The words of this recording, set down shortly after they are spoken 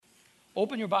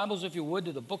Open your Bibles, if you would,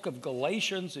 to the book of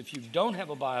Galatians. If you don't have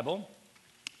a Bible,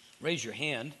 raise your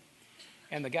hand,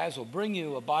 and the guys will bring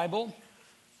you a Bible.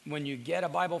 When you get a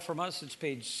Bible from us, it's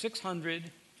page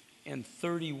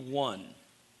 631.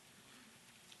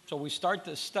 So we start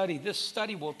this study. This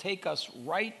study will take us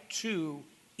right to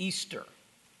Easter.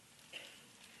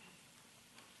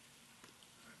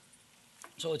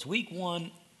 So it's week one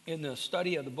in the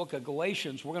study of the book of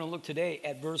Galatians. We're going to look today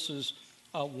at verses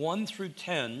 1 through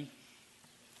 10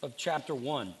 of chapter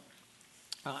 1.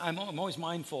 I'm always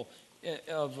mindful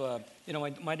of,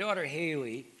 my daughter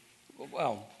Haley.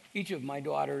 Well, each of my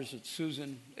daughters, it's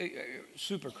Susan,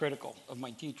 super critical of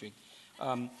my teaching.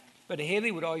 But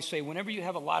Haley would always say, whenever you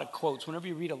have a lot of quotes, whenever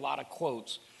you read a lot of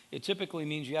quotes, it typically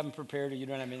means you haven't prepared or you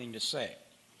don't have anything to say.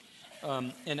 And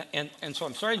so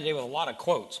I'm starting today with a lot of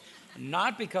quotes.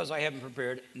 Not because I haven't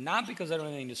prepared, not because I don't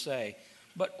have anything to say,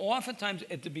 but oftentimes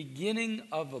at the beginning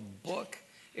of a book,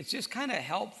 it's just kind of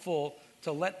helpful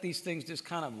to let these things just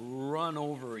kind of run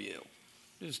over you.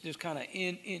 Just kind of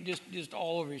just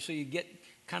all over you, so you get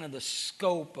kind of the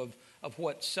scope of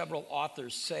what several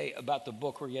authors say about the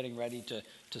book we're getting ready to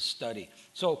study.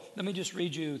 So let me just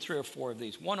read you 3 or 4 of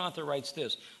these. One author writes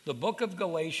this: the book of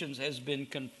Galatians has been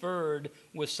conferred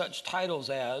with such titles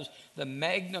as the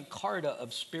Magna Carta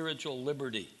of spiritual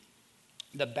liberty,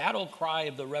 the battle cry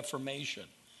of the Reformation,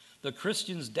 the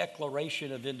Christian's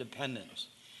Declaration of Independence.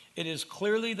 It is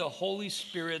clearly the Holy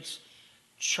Spirit's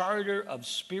charter of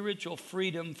spiritual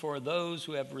freedom for those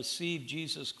who have received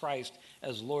Jesus Christ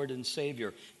as Lord and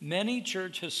Savior. Many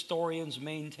church historians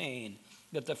maintain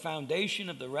that the foundation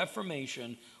of the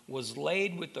Reformation was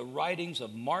laid with the writings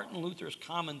of Martin Luther's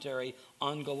commentary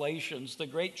on Galatians. The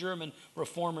great German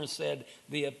reformer said,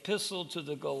 "The epistle to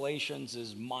the Galatians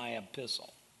is my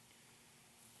epistle."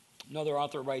 Another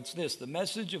author writes this: the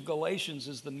message of Galatians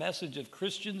is the message of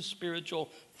Christian spiritual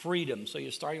freedom. So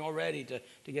you're starting already to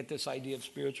get this idea of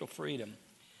spiritual freedom.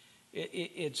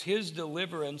 It's his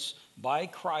deliverance by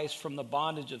Christ from the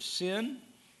bondage of sin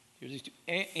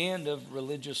and of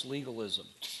religious legalism.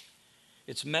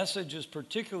 Its message is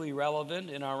particularly relevant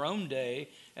in our own day,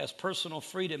 as personal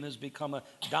freedom has become a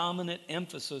dominant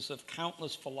emphasis of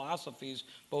countless philosophies,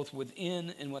 both within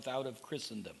and without of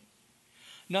Christendom.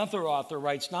 Another author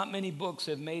writes, not many books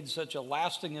have made such a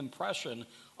lasting impression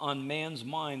on man's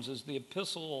minds as the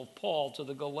epistle of Paul to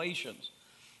the Galatians,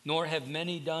 nor have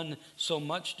many done so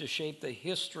much to shape the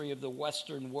history of the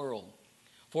Western world.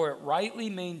 For it rightly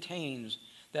maintains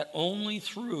that only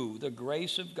through the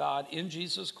grace of God in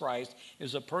Jesus Christ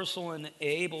is a person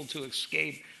able to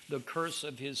escape the curse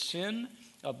of his sin,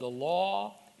 of the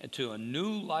law, and to a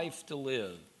new life to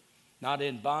live, not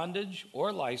in bondage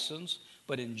or license,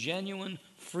 but in genuine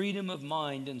freedom of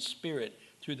mind and spirit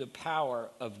through the power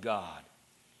of God.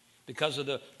 Because of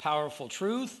the powerful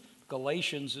truth,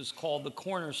 Galatians is called the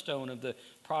cornerstone of the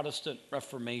Protestant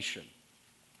Reformation.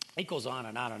 It goes on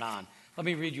and on and on. Let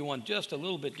me read you one, just a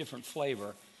little bit different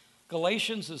flavor.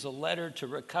 Galatians is a letter to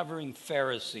recovering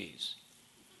Pharisees.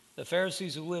 The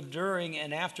Pharisees who lived during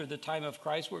and after the time of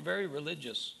Christ were very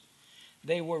religious.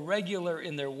 They were regular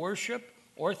in their worship,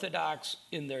 orthodox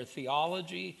in their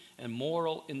theology, and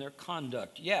moral in their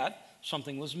conduct. Yet,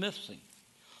 something was missing.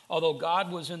 Although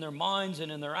God was in their minds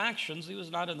and in their actions, he was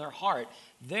not in their heart.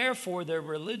 Therefore, their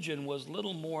religion was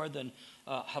little more than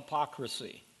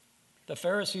hypocrisy. The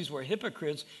Pharisees were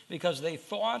hypocrites because they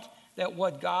thought that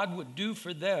what God would do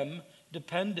for them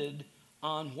depended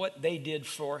on what they did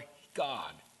for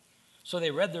God. So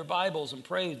they read their Bibles and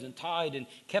prayed and tithed and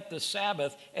kept the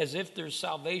Sabbath as if their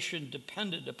salvation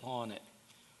depended upon it.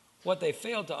 What they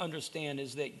failed to understand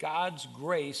is that God's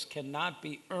grace cannot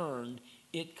be earned.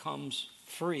 It comes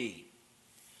free.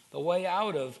 The way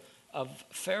out of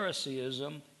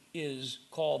Phariseeism is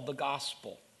called the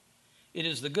gospel. It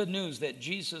is the good news that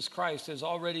Jesus Christ has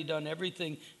already done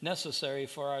everything necessary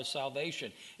for our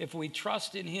salvation. If we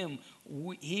trust in him,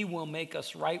 he will make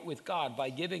us right with God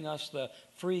by giving us the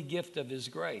free gift of his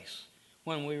grace.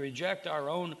 When we reject our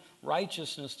own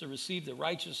righteousness to receive the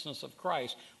righteousness of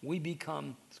Christ, we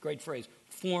become, it's a great phrase,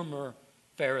 former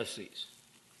Pharisees.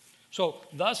 So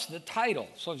thus the title.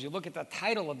 So as you look at the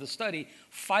title of the study,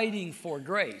 Fighting for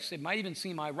Grace, it might even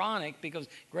seem ironic because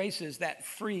grace is that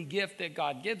free gift that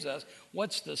God gives us.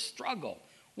 What's the struggle?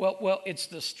 Well, it's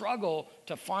the struggle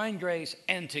to find grace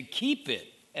and to keep it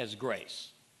as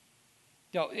grace.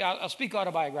 So, I'll speak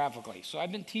autobiographically. So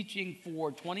I've been teaching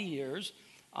for 20 years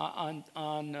at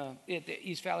the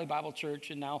East Valley Bible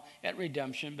Church and now at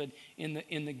Redemption, but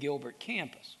in the Gilbert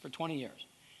campus for 20 years.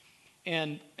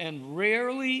 And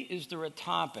rarely is there a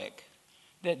topic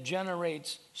that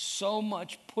generates so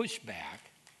much pushback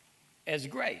as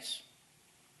grace.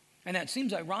 And that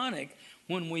seems ironic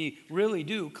when we really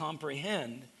do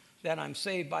comprehend that I'm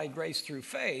saved by grace through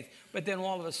faith, but then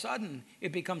all of a sudden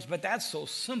it becomes, but that's so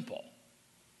simple.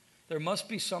 There must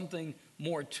be something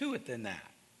more to it than that.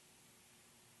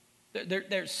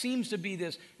 There seems to be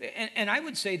this, and I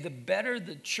would say the better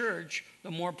the church,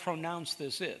 the more pronounced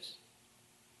this is.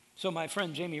 So my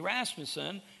friend Jamie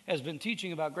Rasmussen has been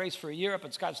teaching about grace for a year up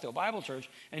at Scottsdale Bible Church,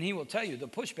 and he will tell you the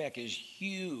pushback is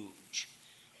huge.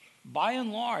 By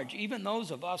and large, even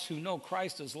those of us who know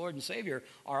Christ as Lord and Savior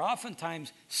are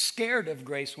oftentimes scared of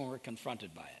grace when we're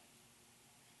confronted by it.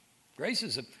 Grace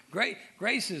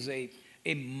is a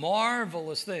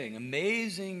marvelous thing,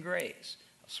 amazing grace.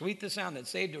 Sweet the sound that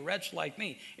saved a wretch like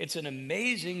me. It's an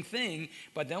amazing thing,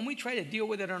 but then we try to deal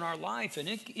with it in our life, and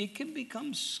it can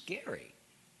become scary.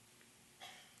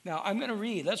 Now,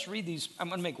 let's read these. I'm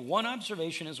going to make one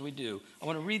observation as we do. I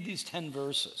want to read these 10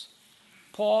 verses.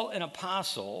 Paul, an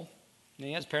apostle, and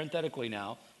he has parenthetically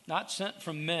now, not sent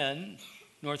from men,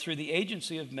 nor through the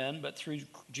agency of men, but through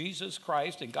Jesus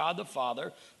Christ and God the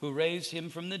Father, who raised him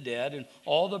from the dead, and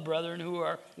all the brethren who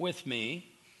are with me.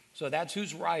 So that's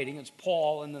who's writing. It's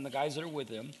Paul and then the guys that are with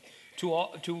him.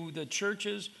 To the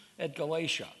churches at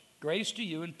Galatia. Grace to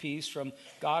you and peace from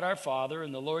God our Father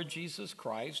and the Lord Jesus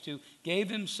Christ, who gave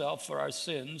himself for our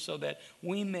sins so that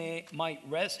he might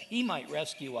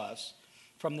rescue us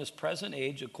from this present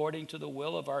age according to the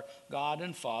will of our God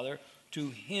and Father. To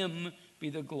him be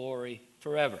the glory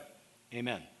forever.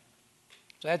 Amen.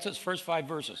 So that's his first 5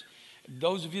 verses.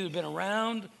 Those of you that have been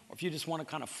around, or if you just want to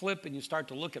kind of flip and you start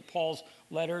to look at Paul's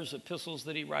letters, epistles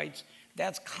that he writes,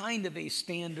 that's kind of a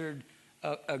standard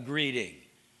greeting.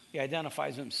 He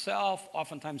identifies himself,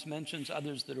 oftentimes mentions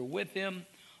others that are with him,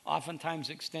 oftentimes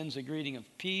extends a greeting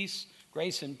of peace,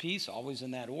 grace and peace, always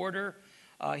in that order.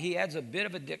 He adds a bit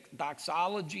of a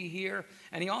doxology here,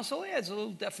 and he also adds a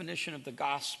little definition of the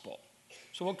gospel.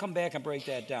 So we'll come back and break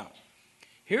that down.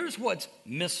 Here's what's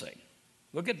missing.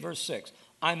 Look at verse 6.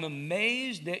 I'm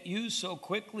amazed that you so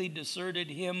quickly deserted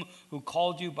him who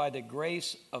called you by the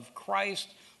grace of Christ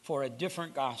for a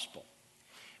different gospel.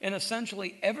 In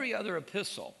essentially every other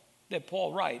epistle that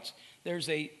Paul writes, there's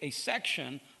a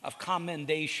section of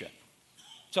commendation.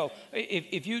 So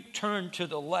if you turn to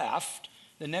the left,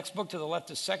 the next book to the left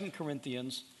is 2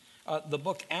 Corinthians. The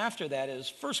book after that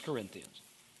is 1 Corinthians.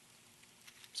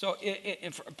 So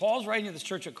Paul's writing to this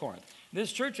church at Corinth.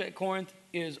 This church at Corinth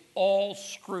is all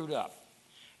screwed up.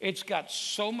 It's got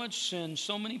so much sin,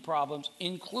 so many problems,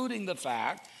 including the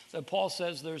fact that Paul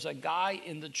says there's a guy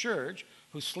in the church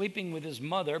who's sleeping with his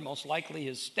mother, most likely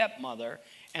his stepmother,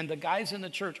 and the guys in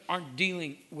the church aren't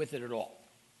dealing with it at all.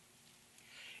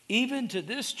 Even to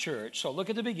this church, so look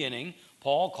at the beginning,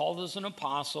 Paul called us an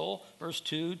apostle, verse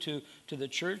 2, to the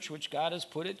church which God has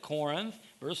put at Corinth.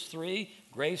 Verse 3,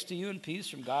 grace to you and peace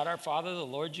from God our Father, the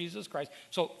Lord Jesus Christ.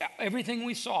 So everything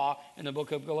we saw in the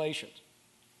book of Galatians.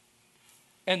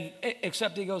 And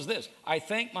except he goes this, I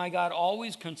thank my God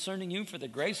always concerning you for the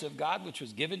grace of God which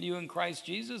was given to you in Christ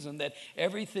Jesus, and that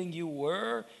everything you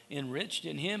were enriched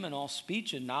in him in all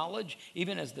speech and knowledge,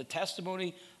 even as the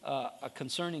testimony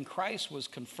concerning Christ was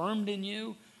confirmed in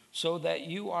you, so that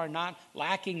you are not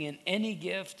lacking in any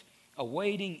gift,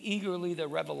 awaiting eagerly the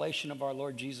revelation of our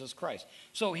Lord Jesus Christ.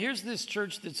 So here's this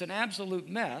church that's an absolute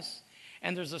mess,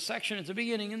 and there's a section at the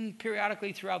beginning and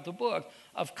periodically throughout the book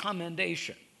of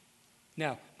commendation.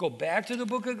 Now, go back to the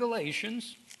book of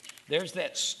Galatians. There's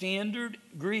that standard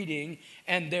greeting,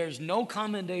 and there's no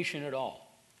commendation at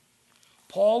all.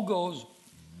 Paul goes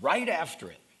right after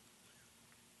it.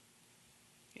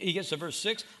 He gets to verse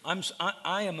 6.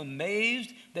 I am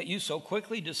amazed that you so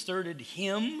quickly deserted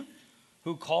him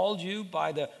who called you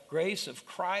by the grace of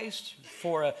Christ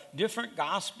for a different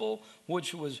gospel,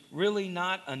 which was really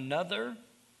not another.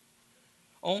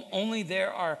 Only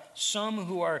there are some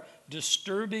who are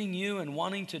disturbing you and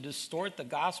wanting to distort the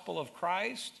gospel of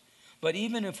Christ. But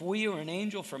even if we or an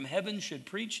angel from heaven should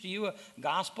preach to you a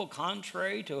gospel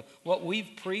contrary to what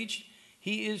we've preached,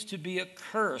 he is to be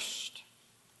accursed.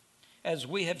 As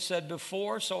we have said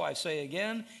before, so I say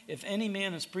again, if any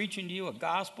man is preaching to you a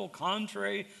gospel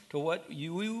contrary to what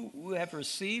you have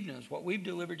received and what we've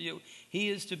delivered to you, he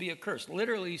is to be accursed.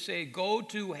 Literally say, go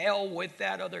to hell with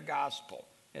that other gospel.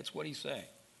 That's what he's saying.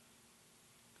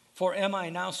 For am I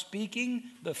now seeking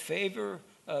the favor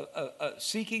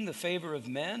of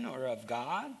men or of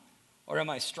God? Or am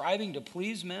I striving to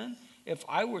please men? If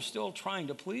I were still trying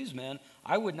to please men,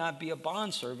 I would not be a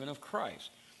bondservant of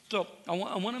Christ. So I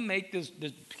want to make this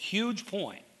huge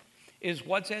point, is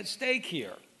what's at stake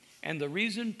here. And the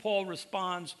reason Paul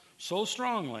responds so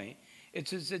strongly,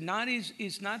 it's not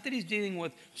that he's dealing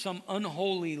with some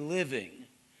unholy living.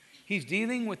 He's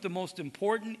dealing with the most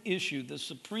important issue, the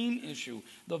supreme issue,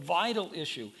 the vital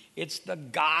issue. It's the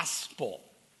gospel.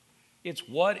 It's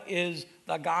what is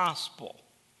the gospel.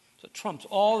 So it trumps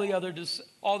all the other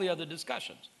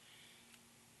discussions.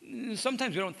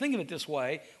 Sometimes we don't think of it this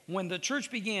way. When the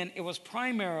church began, it was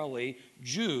primarily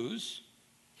Jews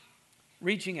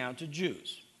reaching out to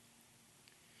Jews.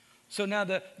 So now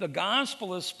the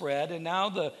gospel is spread, and now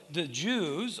the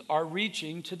Jews are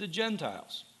reaching to the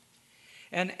Gentiles.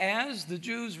 And as the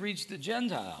Jews reach the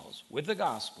Gentiles with the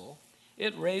gospel,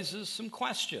 it raises some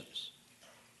questions.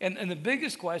 And the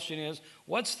biggest question is,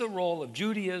 what's the role of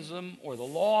Judaism or the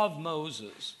law of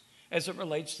Moses as it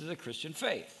relates to the Christian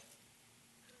faith?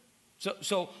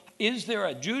 So is there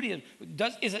a Judaism?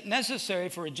 Is it necessary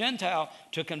for a Gentile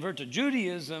to convert to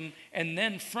Judaism and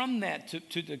then from that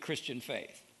to the Christian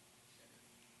faith?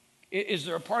 Is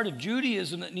there a part of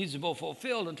Judaism that needs to be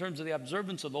fulfilled in terms of the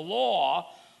observance of the law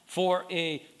for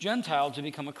a Gentile to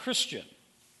become a Christian?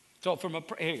 So from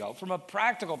a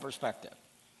practical perspective,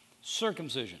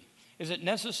 circumcision. Is it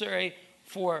necessary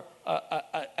for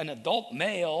an adult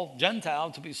male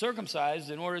Gentile to be circumcised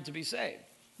in order to be saved?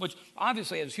 Which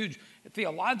obviously has huge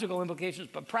theological implications,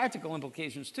 but practical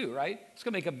implications too, right? It's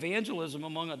going to make evangelism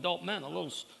among adult men a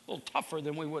little tougher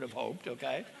than we would have hoped,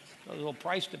 okay? A little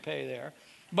price to pay there.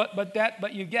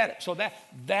 But you get it. So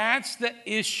that's the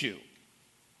issue.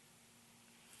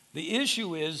 The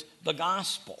issue is the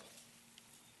gospel.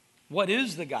 What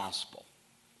is the gospel?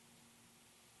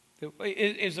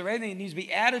 Is there anything that needs to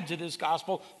be added to this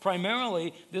gospel?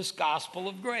 Primarily this gospel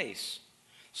of grace.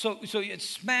 So it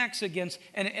smacks against,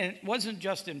 and it wasn't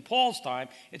just in Paul's time,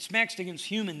 it smacks against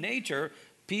human nature.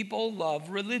 People love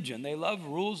religion. They love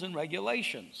rules and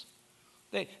regulations.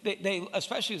 They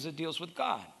especially as it deals with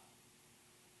God.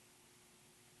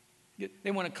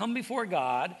 They want to come before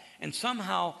God and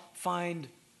somehow find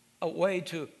a way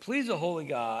to please a holy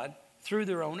God through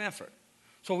their own effort.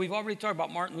 So we've already talked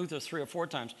about Martin Luther 3 or 4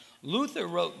 times. Luther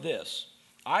wrote this: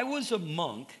 I was a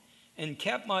monk and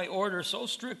kept my order so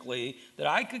strictly that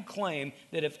I could claim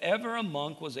that if ever a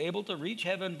monk was able to reach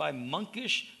heaven by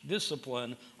monkish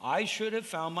discipline, I should have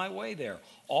found my way there.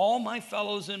 All my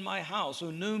fellows in my house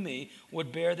who knew me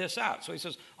would bear this out. So he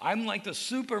says, I'm like the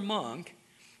super monk,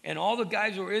 and all the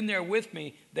guys who were in there with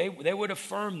me, they would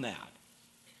affirm that.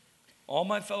 All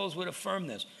my fellows would affirm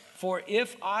this. For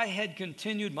if I had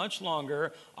continued much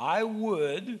longer, I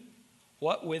would,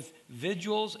 what with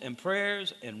vigils and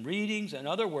prayers and readings and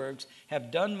other works, have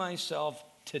done myself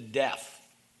to death.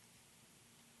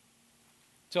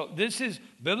 So this is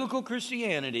biblical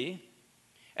Christianity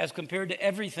as compared to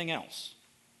everything else.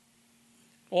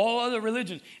 All other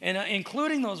religions, and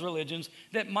including those religions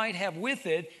that might have with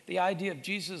it the idea of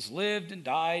Jesus lived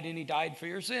and he died for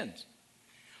your sins.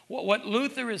 What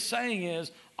Luther is saying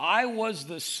is, I was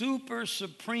the super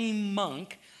supreme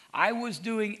monk. I was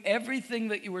doing everything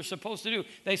that you were supposed to do.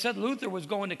 They said Luther was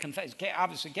going to confess,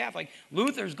 obviously Catholic.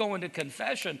 Luther's going to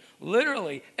confession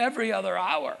literally every other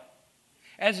hour.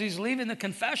 As he's leaving the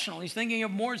confessional, he's thinking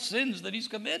of more sins that he's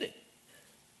committed.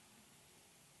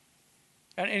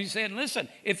 And he's saying, listen,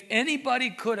 if anybody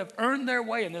could have earned their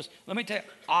way in this, let me tell you,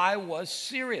 I was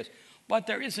serious. But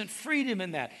there isn't freedom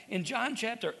in that. In John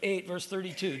chapter 8, verse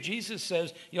 32, Jesus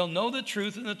says, you'll know the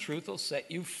truth and the truth will set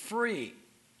you free.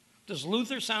 Does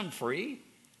Luther sound free?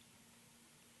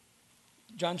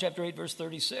 John chapter 8, verse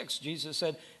 36, Jesus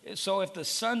said, so if the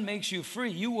Son makes you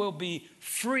free, you will be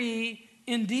free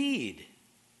indeed.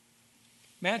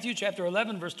 Matthew chapter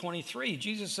 11, verse 23,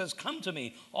 Jesus says, come to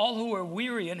me, all who are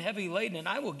weary and heavy laden, and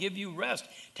I will give you rest.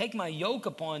 Take my yoke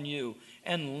upon you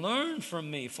and learn from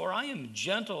me, for I am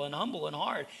gentle and humble in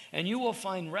heart, and you will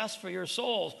find rest for your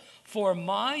souls. For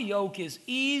my yoke is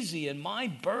easy and my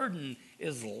burden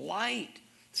is light.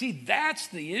 See, that's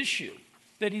the issue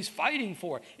that he's fighting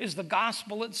for, is the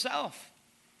gospel itself.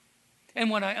 And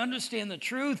when I understand the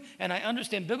truth and I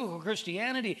understand biblical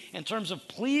Christianity in terms of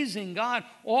pleasing God,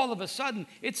 all of a sudden,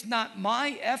 it's not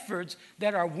my efforts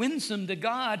that are winsome to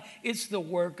God. It's the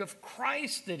work of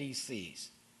Christ that he sees.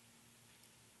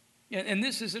 And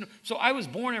this is, so I was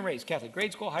born and raised Catholic,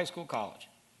 grade school, high school, college.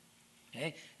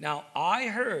 Okay? Now, I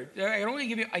heard, I can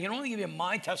only give you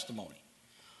my testimony.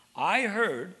 I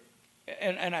heard,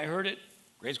 and I heard it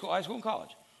grade school, high school, and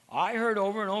college. I heard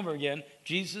over and over again,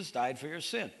 Jesus died for your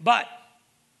sin. But,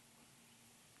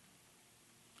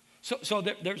 so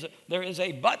there is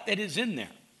a but that is in there.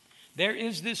 There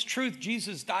is this truth,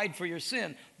 Jesus died for your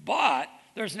sin, but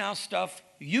there's now stuff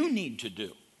you need to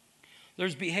do.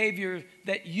 There's behavior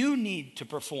that you need to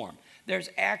perform. There's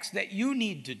acts that you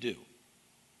need to do.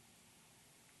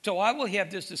 So I will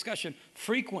have this discussion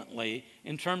frequently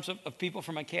in terms of people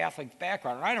from a Catholic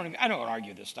background. And I don't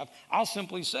argue this stuff. I'll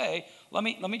simply say, let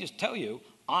me just tell you,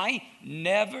 I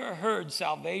never heard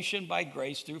salvation by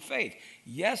grace through faith.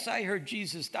 Yes, I heard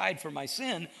Jesus died for my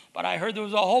sin, but I heard there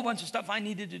was a whole bunch of stuff I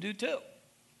needed to do too.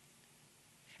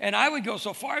 And I would go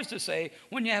so far as to say,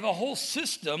 when you have a whole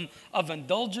system of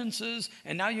indulgences,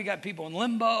 and now you got people in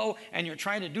limbo, and you're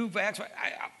trying to do vax,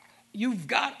 you've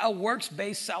got a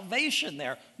works-based salvation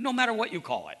there, no matter what you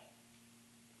call it.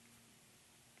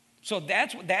 So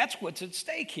that's what's at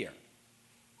stake here.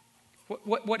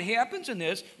 What happens in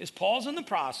this is Paul's in the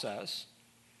process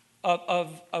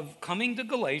of coming to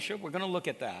Galatia. We're going to look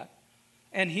at that.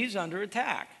 And he's under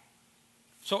attack.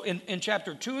 So in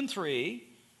chapter 2 and 3,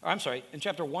 in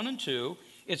chapter 1 and 2,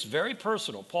 it's very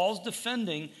personal. Paul's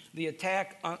defending the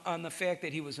attack on the fact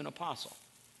that he was an apostle.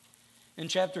 In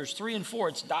chapters 3 and 4,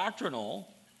 it's doctrinal,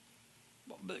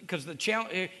 because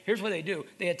here's what they do.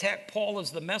 They attack Paul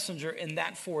as the messenger and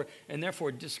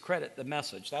therefore discredit the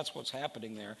message. That's what's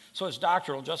happening there. So it's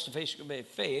doctrinal, justification by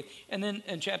faith. And then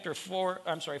in chapter 5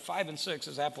 and 6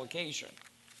 is application.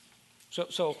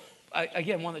 So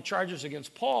again, one of the charges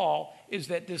against Paul is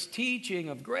that this teaching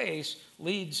of grace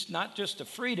leads not just to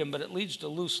freedom, but it leads to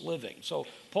loose living. So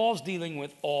Paul's dealing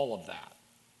with all of that.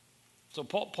 So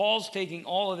Paul's taking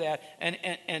all of that,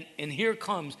 and here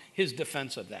comes his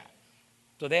defense of that.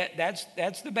 So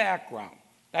that's the background.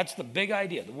 That's the big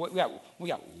idea. We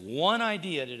got one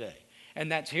idea today,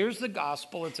 and here's the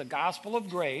gospel. It's a gospel of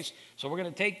grace. So we're going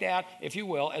to take that, if you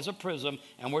will, as a prism,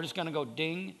 and we're just going to go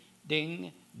ding,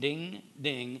 ding, ding,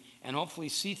 ding, and hopefully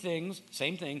see things,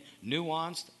 same thing,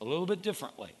 nuanced a little bit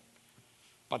differently.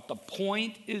 But the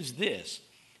point is this,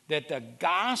 that the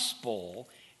gospel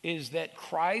is that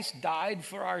Christ died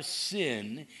for our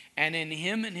sin, and in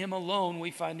him and him alone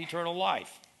we find eternal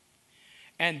life.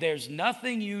 And there's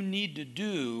nothing you need to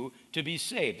do to be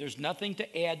saved. There's nothing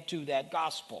to add to that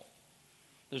gospel.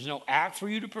 There's no act for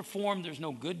you to perform. There's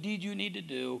no good deed you need to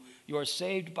do. You are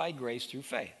saved by grace through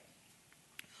faith.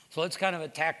 So let's kind of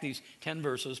attack these 10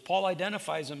 verses. Paul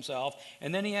identifies himself,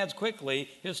 and then he adds quickly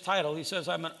his title. He says,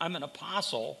 I'm an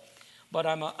apostle, but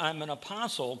I'm an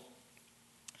apostle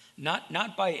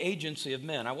not by agency of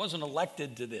men. I wasn't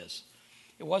elected to this.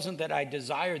 It wasn't that I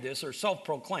desired this or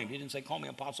self-proclaimed. He didn't say, call me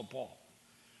Apostle Paul.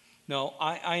 No,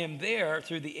 I am there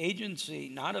through the agency,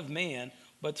 not of man,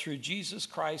 but through Jesus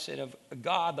Christ and of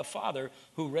God the Father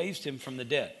who raised him from the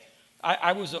dead.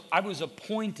 I was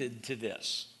appointed to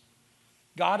this.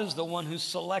 God is the one who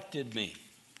selected me.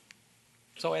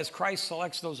 So as Christ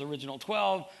selects those original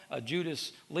 12,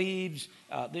 Judas leaves,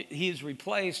 he is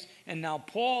replaced, and now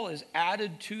Paul is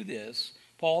added to this,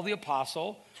 Paul the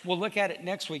apostle. We'll look at it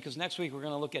next week, because next week we're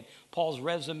going to look at Paul's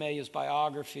resume, his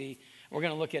biography. We're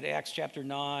going to look at Acts chapter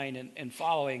 9 and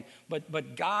following.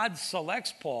 But God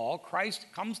selects Paul. Christ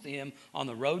comes to him on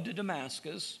the road to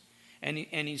Damascus, and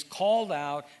he's called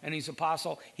out, and he's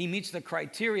apostle. He meets the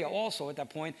criteria also at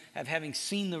that point of having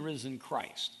seen the risen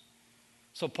Christ.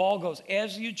 So Paul goes,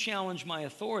 as you challenge my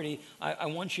authority, I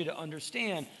want you to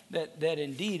understand that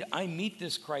indeed I meet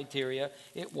this criteria.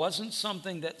 It wasn't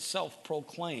something that's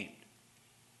self-proclaimed.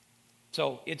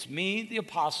 So it's me, the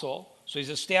apostle. So he's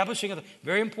establishing,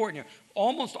 very important here.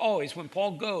 Almost always when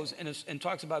Paul goes and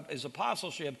talks about his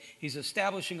apostleship, he's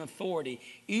establishing authority,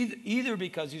 either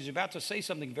because he's about to say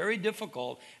something very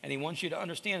difficult and he wants you to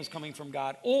understand it's coming from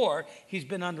God, or he's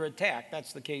been under attack.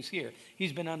 That's the case here.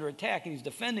 He's been under attack and he's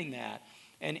defending that,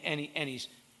 and he's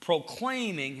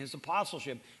proclaiming his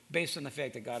apostleship based on the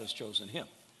fact that God has chosen him.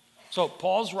 So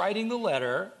Paul's writing the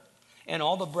letter, and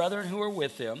all the brethren who are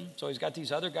with him, so he's got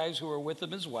these other guys who are with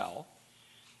him as well,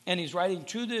 and he's writing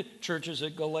to the churches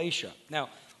at Galatia. Now,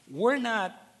 we're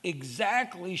not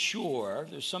exactly sure,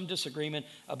 there's some disagreement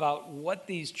about what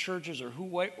these churches are,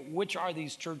 which are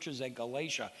these churches at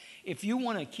Galatia. If you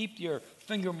want to keep your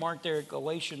finger marked there at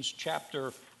Galatians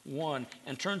chapter 1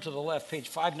 and turn to the left, page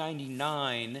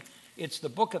 599, it's the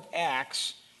book of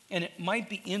Acts, and it might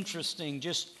be interesting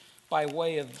just by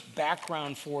way of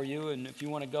background for you, and if you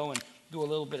want to go and do a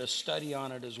little bit of study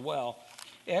on it as well.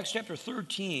 Acts chapter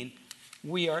 13,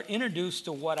 we are introduced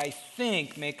to what I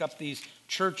think make up these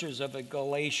churches of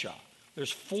Galatia.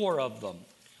 There's 4 of them.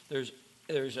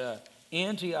 There's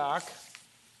Antioch,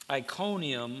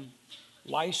 Iconium,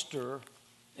 Lystra,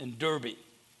 and Derbe.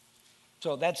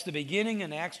 So that's the beginning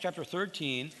in Acts chapter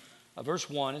 13, verse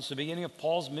 1. It's the beginning of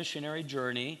Paul's missionary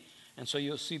journey. And so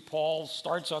you'll see Paul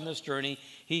starts on this journey.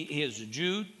 He is a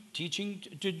Jew teaching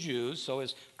to Jews. So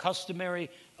his customary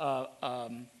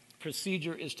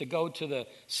procedure is to go to the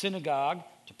synagogue,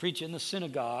 to preach in the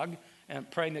synagogue, and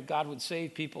praying that God would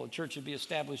save people. A church would be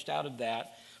established out of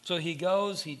that. So he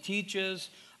goes, he teaches.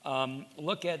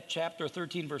 Look at chapter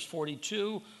 13, verse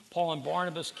 42. Paul and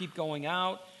Barnabas keep going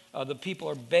out. The people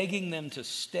are begging them to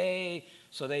stay,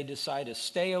 so they decide to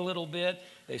stay a little bit.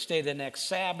 They stay the next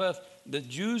Sabbath. The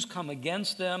Jews come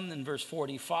against them in verse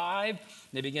 45.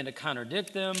 They begin to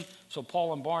contradict them. So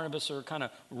Paul and Barnabas are kind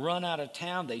of run out of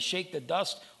town. They shake the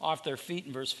dust off their feet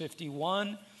in verse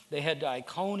 51. They head to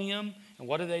Iconium. And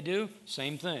what do?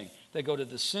 Same thing. They go to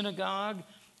the synagogue.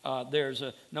 There's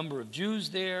a number of Jews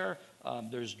there.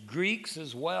 There's Greeks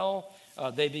as well.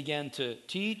 They began to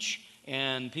teach,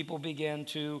 and people began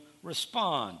to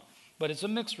respond. But it's a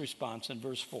mixed response in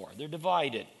verse 4. They're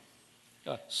divided.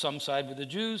 Some side with the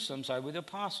Jews, some side with the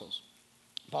apostles.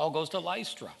 Paul goes to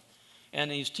Lystra,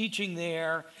 and he's teaching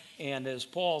there. And as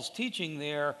Paul's teaching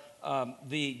there,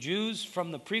 the Jews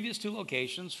from the previous two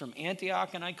locations, from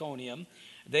Antioch and Iconium,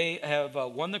 they have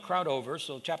won the crowd over.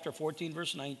 So chapter 14,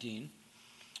 verse 19.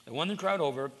 They won the crowd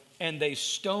over, and they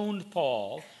stoned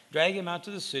Paul, dragged him out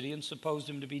to the city, and supposed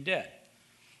him to be dead.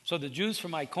 So the Jews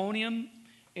from Iconium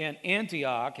and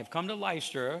Antioch have come to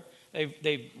Lystra.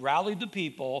 They've rallied the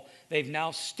people. They've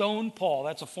now stoned Paul.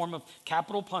 That's a form of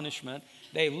capital punishment.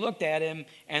 They looked at him,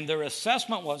 and their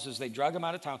assessment was, as they drug him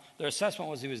out of town, their assessment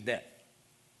was he was dead.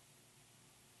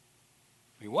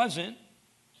 He wasn't.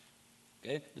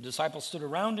 Okay? The disciples stood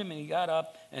around him, and he got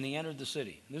up, and he entered the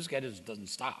city. This guy just doesn't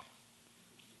stop.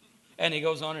 And he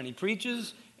goes on, and he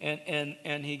preaches,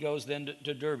 and he goes then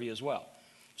to Derbe as well.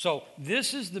 So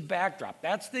this is the backdrop.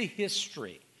 That's the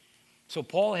history. So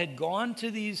Paul had gone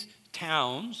to these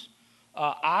towns.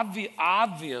 Obviously,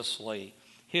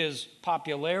 his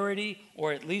popularity,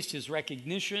 or at least his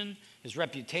recognition, his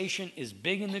reputation is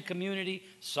big in the community.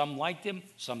 Some liked him,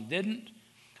 some didn't.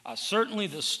 Certainly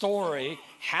the story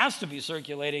has to be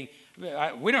circulating.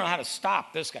 We don't know how to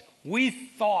stop this guy. We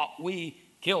thought we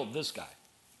killed this guy,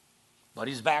 but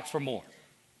he's back for more.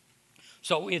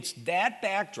 So it's that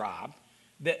backdrop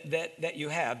that you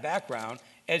have, background,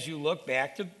 as you look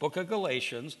back to the book of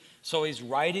Galatians. So he's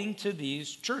writing to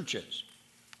these churches.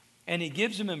 And he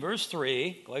gives them in verse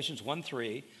 3, Galatians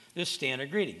 1:3, this standard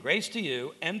greeting. Grace to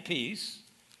you and peace.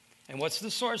 And what's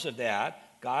the source of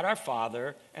that? God our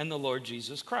Father and the Lord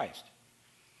Jesus Christ.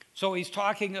 So he's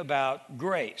talking about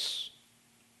grace.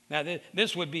 Now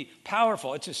this would be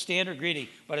powerful. It's a standard greeting,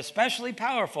 but especially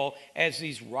powerful as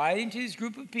he's writing to this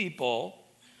group of people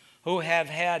who have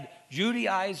had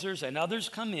Judaizers and others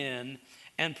come in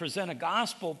and present a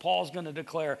gospel Paul's going to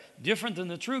declare different than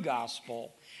the true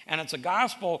gospel. And it's a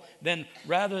gospel then,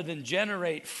 rather than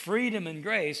generate freedom and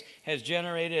grace, has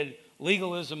generated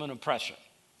legalism and oppression.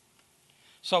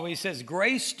 So he says,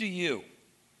 grace to you.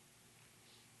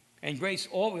 And grace,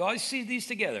 we always see these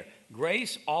together.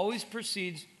 Grace always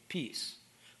precedes peace.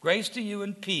 Grace to you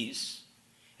and peace.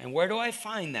 And where do I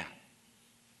find that?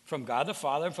 From God the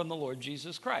Father and from the Lord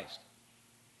Jesus Christ.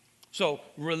 So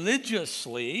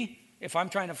religiously, if I'm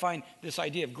trying to find this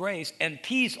idea of grace and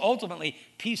peace, ultimately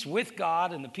peace with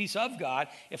God and the peace of God,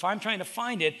 if I'm trying to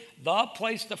find it, the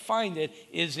place to find it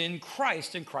is in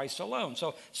Christ and Christ alone.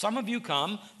 So some of you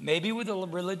come, maybe with a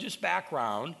religious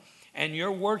background, and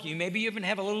you're working, you maybe even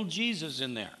have a little Jesus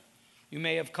in there. You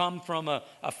may have come from a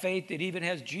faith that even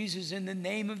has Jesus in the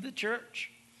name of the church.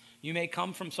 You may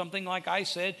come from something like I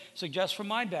said, suggests from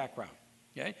my background.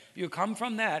 Okay? You come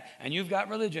from that, and you've got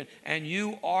religion, and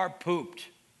you are pooped.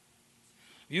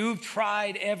 You've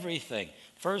tried everything.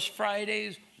 First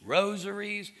Fridays,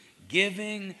 rosaries,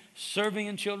 giving, serving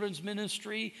in children's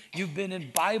ministry. You've been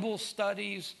in Bible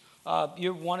studies.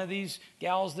 You're one of these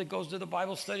gals that goes to the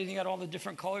Bible study and you got all the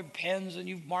different colored pens and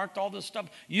you've marked all this stuff.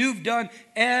 You've done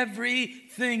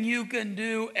everything you can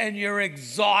do and you're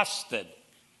exhausted.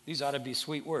 These ought to be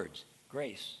sweet words.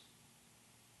 Grace.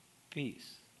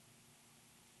 Peace.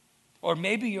 Or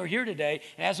maybe you're here today,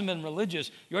 it hasn't been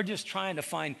religious, you're just trying to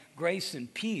find grace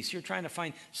and peace. You're trying to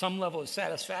find some level of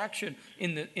satisfaction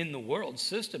in the world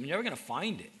system. You're never going to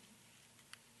find it,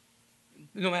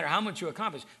 no matter how much you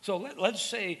accomplish. So let's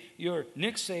say you're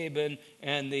Nick Saban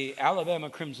and the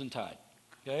Alabama Crimson Tide.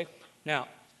 Okay? Now,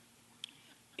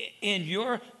 and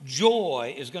your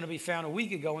joy is going to be found a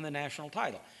week ago in the national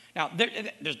title. Now,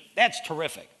 that's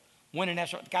terrific. Win a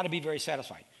national, got to be very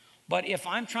satisfied. But if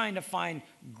I'm trying to find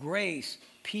grace,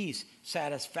 peace,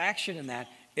 satisfaction in that,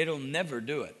 it'll never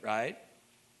do it, right?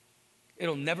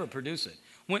 It'll never produce it.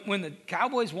 When the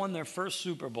Cowboys won their first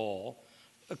Super Bowl,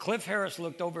 Cliff Harris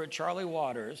looked over at Charlie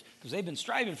Waters, because they've been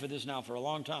striving for this now for a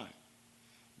long time.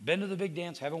 Been to the big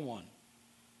dance, haven't won.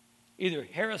 Either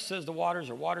Harris says to Waters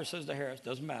or Waters says to Harris,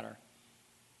 doesn't matter.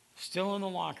 Still in the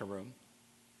locker room,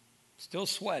 still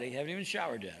sweaty, haven't even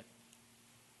showered yet.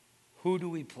 Who do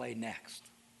we play next?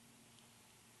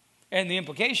 And the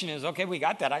implication is, okay, we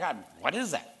got that. What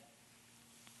is that?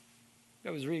 I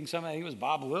was reading something, I think it was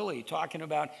Bob Lilly, talking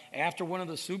about after one of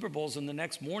the Super Bowls and the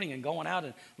next morning and going out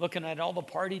and looking at all the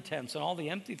party tents and all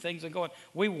the empty things and going,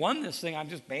 we won this thing.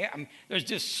 There's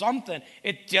just something.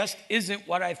 It just isn't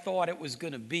what I thought it was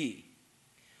going to be.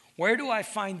 Where do I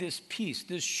find this peace,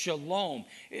 this shalom?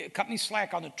 Cut me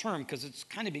slack on the term because it's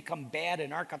kind of become bad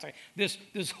in our country. This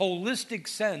holistic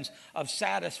sense of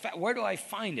satisfaction. Where do I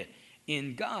find it?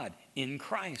 In God, in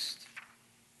Christ.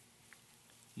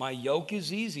 My yoke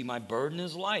is easy, my burden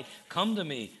is light. Come to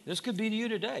me. This could be to you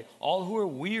today. All who are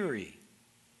weary.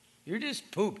 You're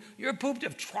just pooped. You're pooped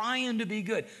of trying to be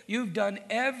good. You've done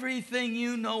everything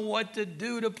you know what to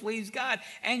do to please God,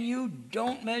 and you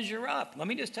don't measure up. Let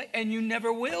me just tell you, and you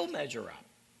never will measure up.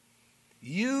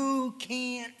 You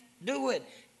can't do it.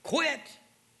 Quit.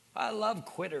 I love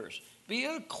quitters. Be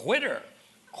a quitter.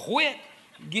 Quit.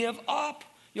 Give up.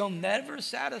 You'll never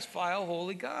satisfy a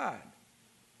holy God.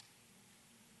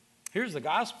 Here's the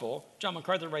gospel. John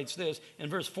MacArthur writes this. In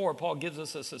verse 4, Paul gives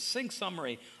us a succinct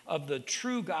summary of the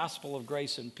true gospel of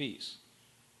grace and peace.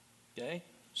 Okay?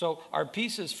 So our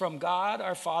peace is from God,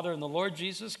 our Father, and the Lord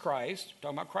Jesus Christ,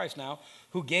 talking about Christ now,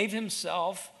 who gave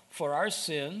himself for our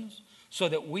sins so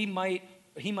that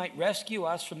he might rescue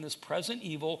us from this present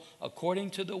evil according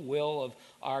to the will of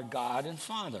our God and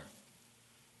Father.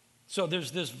 So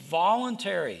there's this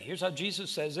voluntary, here's how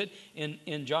Jesus says it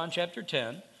in John chapter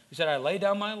 10. He said, I lay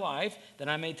down my life, that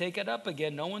I may take it up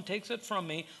again. No one takes it from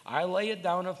me. I lay it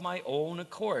down of my own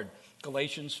accord.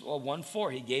 Galatians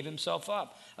 1:4, he gave himself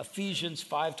up. Ephesians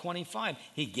 5:25,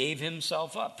 he gave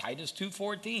himself up. Titus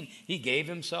 2:14, he gave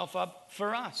himself up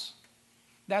for us.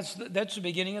 That's the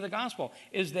beginning of the gospel,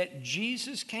 is that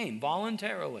Jesus came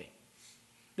voluntarily.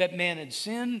 That man had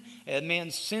sinned, and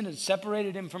man's sin had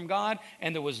separated him from God,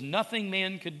 and there was nothing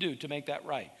man could do to make that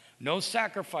right. No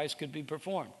sacrifice could be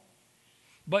performed.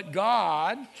 But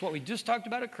God, it's what we just talked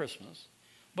about at Christmas,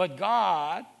 but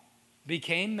God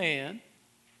became man,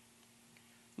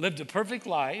 lived a perfect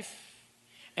life,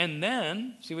 and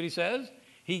then, see what he says?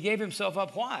 He gave himself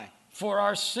up. Why? For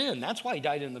our sin. That's why he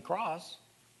died on the cross.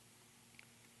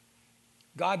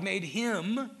 God made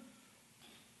him,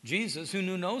 Jesus, who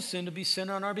knew no sin, to be sin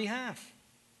on our behalf.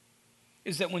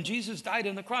 Is that when Jesus died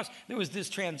on the cross, there was this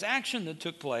transaction that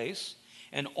took place,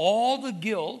 and all the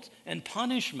guilt and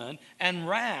punishment and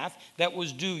wrath that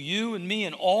was due you and me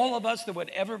and all of us that would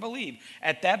ever believe,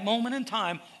 at that moment in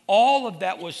time, all of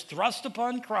that was thrust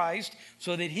upon Christ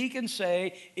so that he can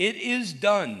say, it is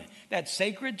done. That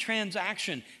sacred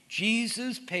transaction,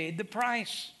 Jesus paid the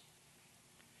price.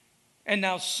 And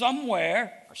now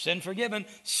somewhere, our sin forgiven,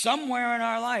 somewhere in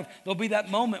our life, there'll be that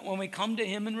moment when we come to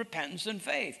him in repentance and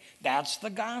faith. That's the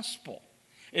gospel.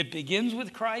 It begins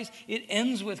with Christ. It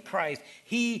ends with Christ.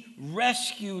 He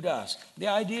rescued us. The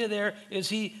idea there is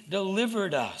he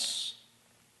delivered us.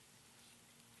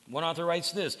 One author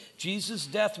writes this, Jesus'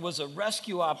 death was a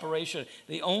rescue operation,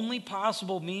 the only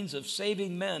possible means of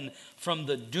saving men from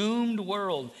the doomed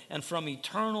world and from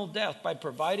eternal death by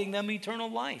providing them eternal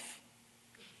life.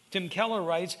 Tim Keller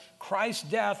writes, Christ's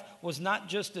death was not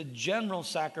just a general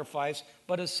sacrifice,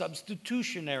 but a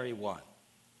substitutionary one.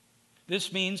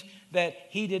 This means that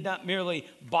he did not merely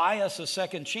buy us a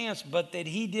second chance, but that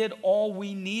he did all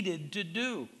we needed to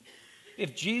do.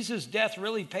 If Jesus' death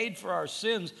really paid for our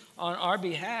sins on our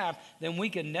behalf, then we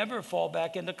can never fall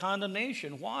back into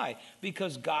condemnation. Why?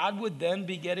 Because God would then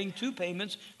be getting two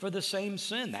payments for the same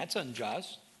sin. That's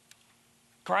unjust.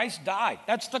 Christ died.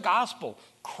 That's the gospel.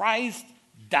 Christ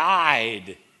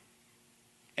died.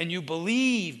 And you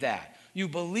believe that. You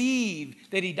believe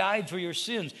that he died for your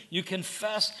sins. You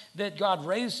confess that God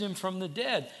raised him from the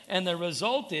dead. And the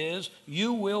result is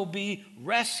you will be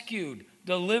rescued,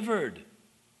 delivered.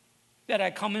 That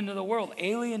I come into the world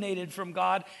alienated from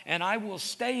God, and I will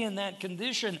stay in that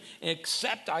condition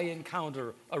except I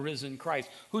encounter a risen Christ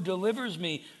who delivers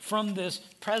me from this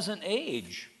present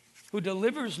age, who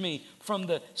delivers me from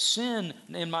the sin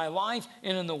in my life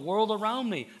and in the world around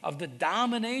me, of the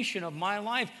domination of my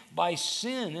life by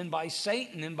sin and by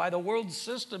Satan and by the world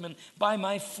system and by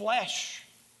my flesh.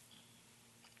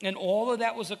 And all of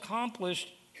that was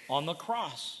accomplished on the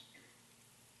cross.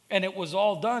 And it was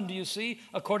all done, do you see,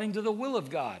 according to the will of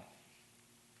God.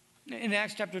 In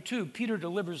Acts chapter 2, Peter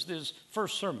delivers this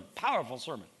first sermon, powerful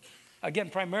sermon, again,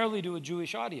 primarily to a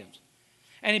Jewish audience.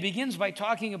 And he begins by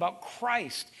talking about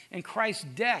Christ and Christ's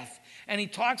death. And he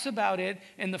talks about it,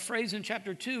 and the phrase in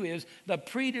chapter 2 is the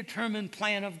predetermined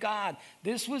plan of God.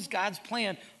 This was God's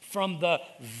plan from the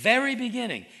very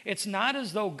beginning. It's not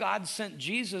as though God sent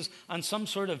Jesus on some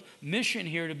sort of mission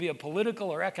here to be a political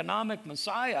or economic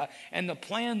Messiah, and the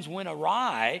plans went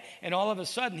awry, and all of a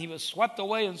sudden he was swept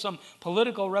away in some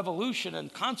political revolution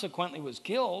and consequently was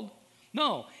killed.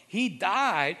 No, he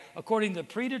died according to the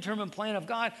predetermined plan of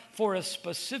God for a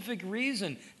specific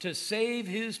reason, to save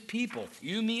his people,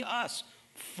 you, me, us,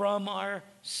 from our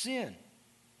sin.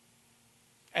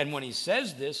 And when he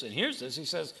says this and hears this, he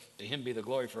says, to him be the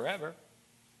glory forever.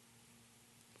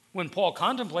 When Paul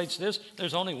contemplates this,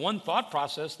 there's only one thought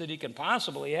process that he can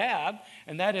possibly have,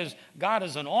 and that is, God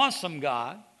is an awesome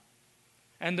God,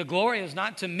 and the glory is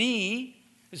not to me.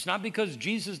 It's not because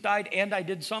Jesus died and I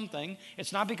did something.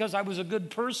 It's not because I was a good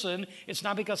person. It's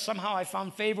not because somehow I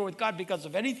found favor with God because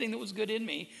of anything that was good in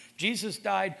me. Jesus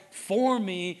died for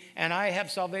me, and I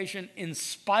have salvation in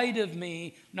spite of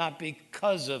me, not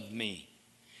because of me.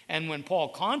 And when Paul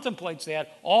contemplates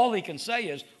that, all he can say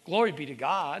is, glory be to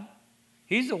God.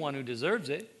 He's the one who deserves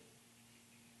it.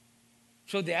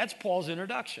 So that's Paul's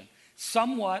introduction.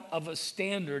 Somewhat of a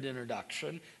standard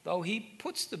introduction, though he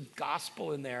puts the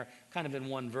gospel in there kind of in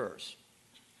one verse.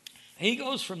 He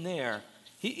goes from there,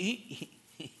 he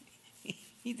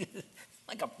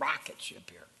like a rocket ship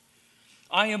here.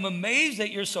 I am amazed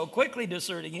that you're so quickly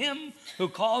deserting him who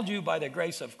called you by the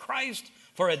grace of Christ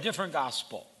for a different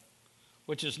gospel,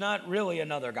 which is not really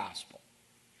another gospel.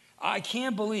 I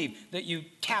can't believe that you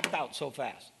tapped out so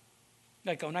fast.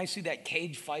 Like when I see that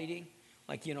cage fighting,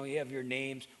 like, you have your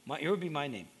names. Here would be my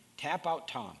name, Tap Out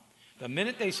Tom. The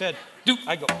minute they said, do,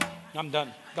 I go, I'm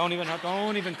done. Don't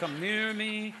even come near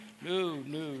me. No.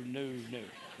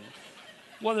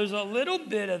 Well, there's a little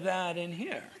bit of that in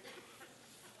here.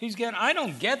 I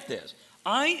don't get this.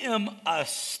 I am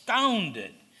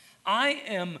astounded. I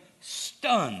am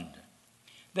stunned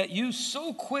that you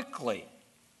so quickly,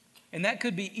 and that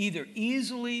could be either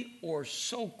easily or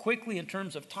so quickly in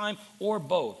terms of time or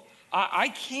both. I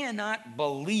cannot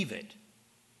believe it.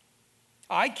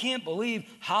 I can't believe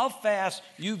how fast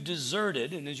you've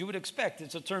deserted, and as you would expect,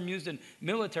 it's a term used in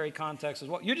military context as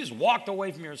well. You just walked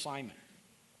away from your assignment.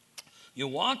 You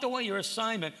walked away your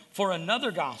assignment for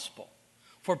another gospel,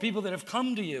 for people that have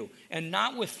come to you, and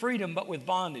not with freedom but with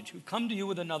bondage, who come to you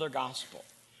with another gospel.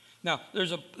 Now,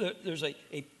 there's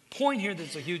a point here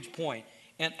that's a huge point.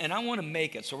 And I want to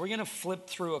make it. So we're going to flip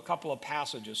through a couple of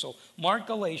passages. So mark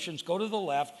Galatians, go to the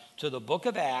left to the book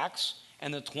of Acts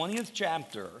and the 20th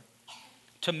chapter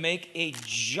to make a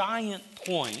giant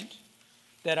point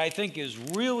that I think is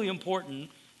really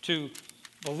important to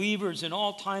believers in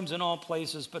all times and all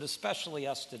places, but especially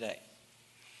us today.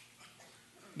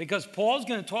 Because Paul's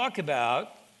going to talk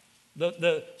about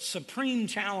the supreme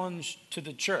challenge to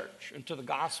the church and to the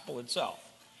gospel itself.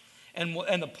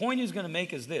 And the point he's going to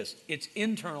make is this: it's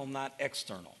internal, not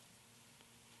external.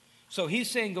 So he's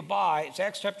saying goodbye. It's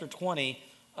Acts chapter 20,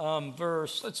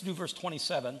 let's do verse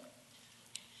 27.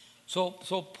 So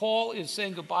Paul is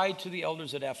saying goodbye to the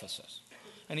elders at Ephesus.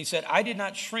 And he said, I did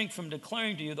not shrink from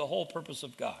declaring to you the whole purpose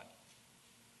of God.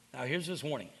 Now here's his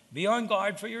warning. Be on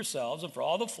guard for yourselves and for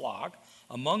all the flock,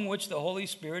 among which the Holy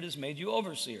Spirit has made you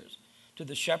overseers, to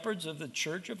the shepherds of the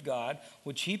church of God,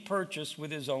 which he purchased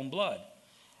with his own blood.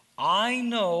 I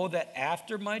know that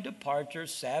after my departure,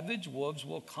 savage wolves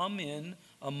will come in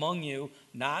among you,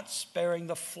 not sparing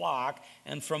the flock,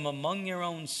 and from among your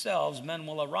own selves men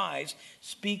will arise,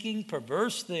 speaking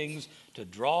perverse things to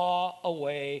draw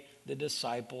away the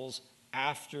disciples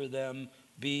after them.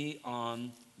 Be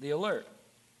on the alert.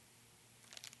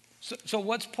 So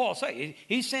what's Paul saying?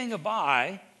 He's saying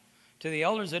goodbye to the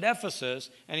elders at Ephesus,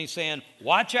 and he's saying,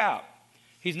 watch out.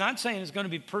 He's not saying it's going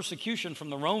to be persecution from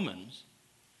the Romans.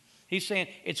 He's saying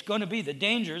it's going to be the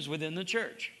dangers within the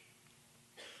church.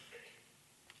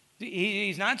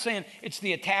 He's not saying it's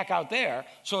the attack out there.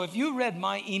 So if you read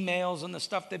my emails and the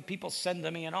stuff that people send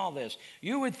to me and all this,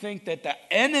 you would think that the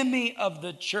enemy of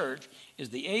the church is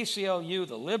the ACLU,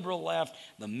 the liberal left,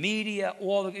 the media,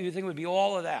 you think it would be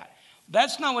all of that.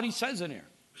 That's not what he says in here.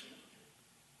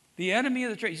 The enemy of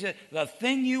the church, he said, the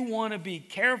thing you want to be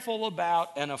careful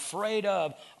about and afraid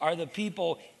of are the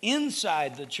people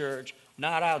inside the church,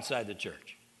 not outside the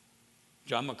church.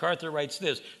 John MacArthur writes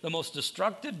this: the most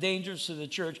destructive dangers to the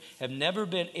church have never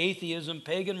been atheism,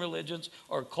 pagan religions,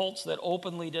 or cults that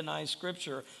openly deny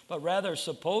Scripture, but rather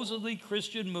supposedly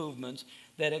Christian movements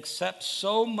that accept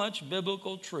so much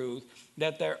biblical truth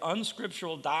that their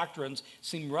unscriptural doctrines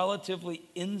seem relatively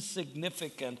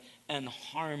insignificant and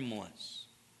harmless.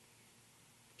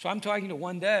 So I'm talking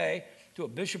to a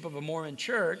bishop of a Mormon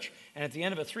church, and at the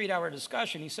end of a 3-hour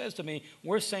discussion, he says to me,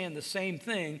 we're saying the same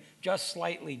thing, just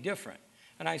slightly different.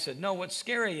 And I said, no, what's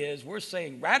scary is we're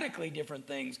saying radically different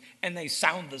things and they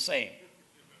sound the same.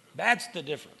 That's the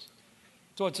difference.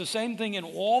 So it's the same thing in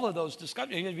all of those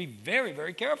discussions. You have to be very,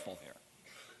 very careful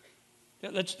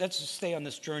here. Let's stay on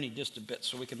this journey just a bit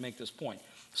so we can make this point.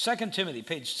 2 Timothy,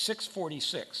 page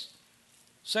 646.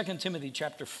 2 Timothy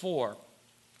chapter 4.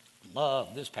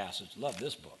 Love this passage. Love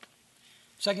this book.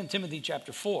 2 Timothy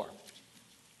chapter 4.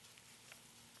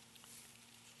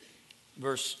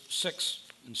 Verse 6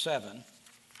 and 7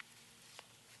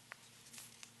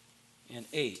 and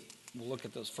 8. We'll look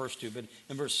at those first two. But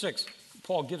in verse 6,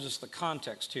 Paul gives us the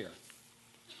context here.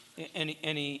 And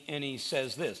he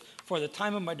says this, for the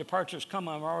time of my departure has come,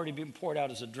 I'm already being poured out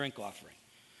as a drink offering.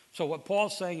 So what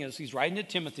Paul's saying is, he's writing to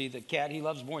Timothy, the cat he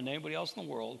loves more than anybody else in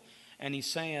the world, and he's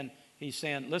saying,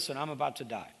 listen, I'm about to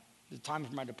die. The time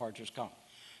of my departure has come.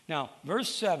 Now,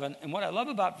 verse 7, and what I love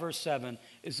about verse 7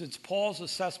 is it's Paul's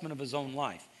assessment of his own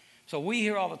life. So we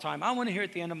hear all the time, I want to hear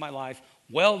at the end of my life,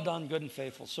 well done, good and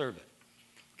faithful servant.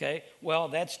 Okay, well,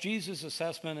 that's Jesus'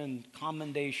 assessment and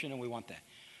commendation, and we want that.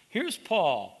 Here's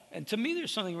Paul, and to me there's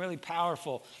something really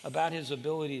powerful about his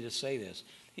ability to say this.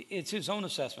 It's his own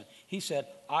assessment. He said,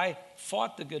 I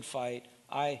fought the good fight,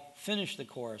 I finished the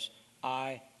course,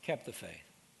 I kept the faith.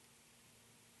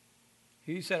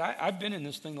 He said, I've been in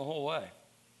this thing the whole way.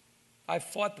 I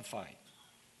fought the fight.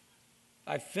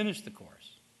 I finished the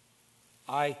course.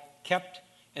 I kept,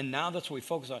 and now that's what we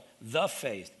focus on, the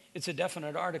faith. It's a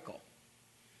definite article.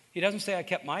 He doesn't say I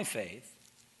kept my faith.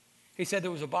 He said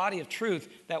there was a body of truth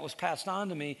that was passed on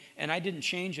to me, and I didn't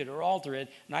change it or alter it,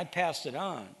 and I passed it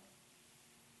on.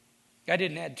 I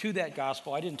didn't add to that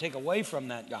gospel. I didn't take away from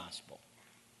that gospel.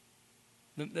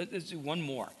 Let's do one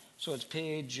more. So it's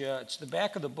it's the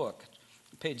back of the book,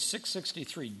 page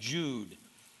 663, Jude.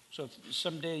 So if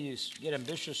someday you get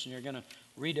ambitious and you're going to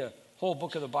read a whole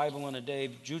book of the Bible in a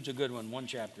day, Jude's a good one, one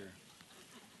chapter.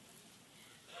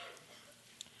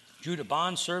 Jude, a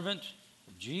bondservant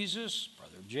of Jesus,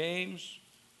 brother of James,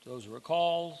 to those who are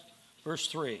called. Verse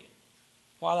 3,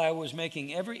 while I was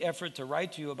making every effort to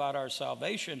write to you about our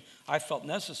salvation, I felt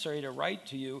necessary to write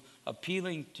to you,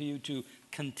 appealing to you to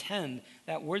contend.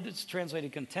 That word that's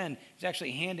translated contend is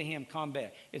actually hand-to-hand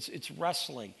combat. It's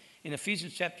wrestling. In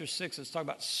Ephesians chapter 6, it's talking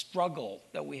about struggle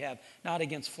that we have, not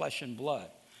against flesh and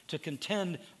blood. To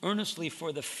contend earnestly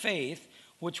for the faith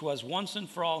which was once and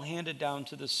for all handed down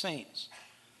to the saints.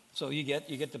 So you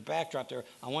get the backdrop there.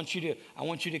 I want you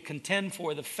to contend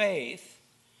for the faith.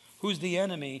 Who's the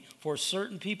enemy? For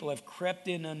certain people have crept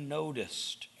in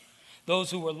unnoticed.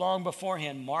 Those who were long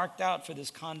beforehand marked out for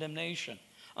this condemnation.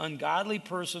 Ungodly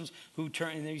persons who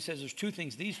turn, and he says there's two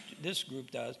things this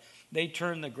group does. They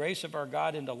turn the grace of our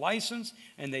God into license,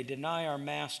 and they deny our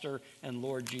Master and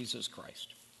Lord Jesus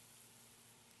Christ.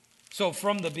 So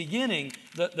from the beginning,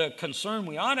 the concern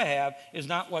we ought to have is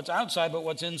not what's outside, but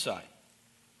what's inside.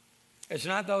 It's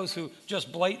not those who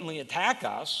just blatantly attack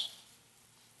us,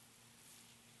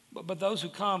 but those who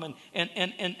come and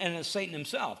as Satan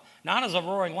himself, not as a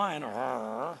roaring lion,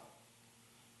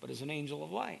 but as an angel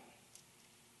of light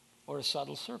or a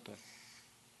subtle serpent.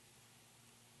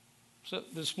 So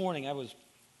this morning it was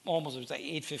like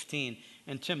 8:15,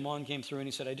 and Tim Mon came through and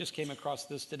he said, I just came across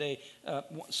this today,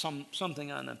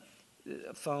 something on a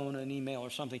phone, an email or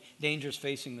something, dangers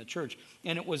facing the church.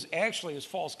 And it was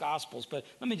false gospels, but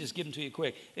let me just give them to you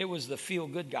quick. It was the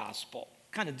feel-good gospel,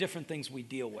 kind of different things we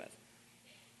deal with.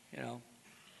 You know,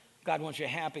 God wants you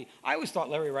happy. I always thought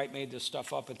Larry Wright made this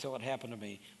stuff up until it happened to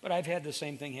me, but I've had the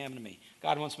same thing happen to me.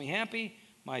 God wants me happy,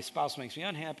 my spouse makes me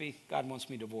unhappy, God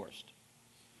wants me divorced.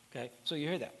 Okay, so you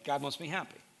hear that. God wants me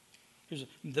happy. Here's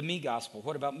the me gospel.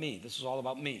 What about me? This is all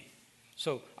about me.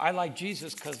 So I like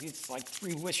Jesus because it's like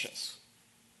 3 wishes.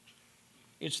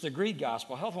 It's the greed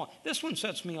gospel. Health one. This one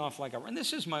sets me off and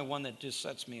this is my one that just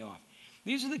sets me off.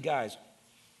 These are the guys.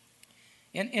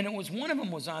 And it was one of them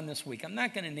was on this week. I'm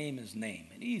not going to name his name.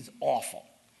 And he's awful.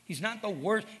 He's not the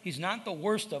worst. He's not the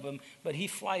worst of them, but he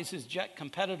flies his jet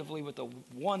competitively with the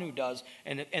one who does.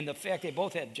 And the fact they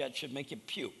both have jets should make you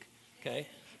puke. Okay?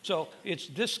 So it's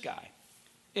this guy.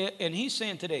 And he's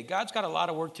saying today, God's got a lot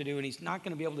of work to do, and he's not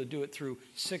going to be able to do it through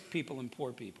sick people and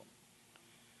poor people.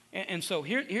 And so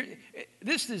here,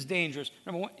 this is dangerous.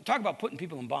 Number one, talk about putting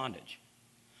people in bondage.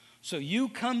 So you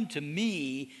come to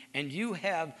me and you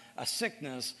have a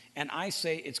sickness, and I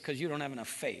say it's because you don't have enough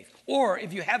faith. Or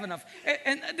if you have enough,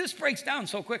 and this breaks down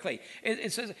so quickly.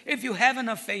 It says, if you have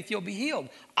enough faith, you'll be healed.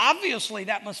 Obviously,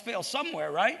 that must fail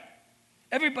somewhere, right?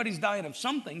 Everybody's dying of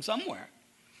something somewhere.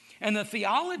 And the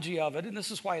theology of it, and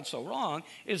this is why it's so wrong,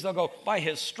 is they'll go, by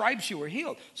his stripes you were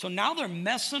healed. So now they're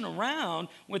messing around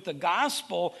with the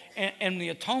gospel and the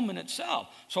atonement itself.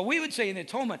 So we would say in the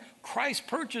atonement, Christ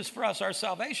purchased for us our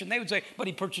salvation. They would say, but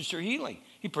he purchased your healing.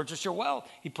 He purchased your wealth.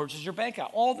 He purchased your bank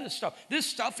account. All this stuff. This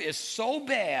stuff is so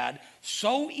bad,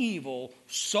 so evil,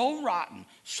 so rotten,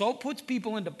 so puts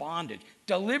people into bondage,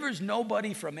 delivers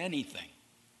nobody from anything.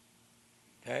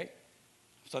 Okay?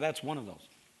 So that's one of those.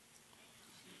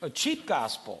 A cheap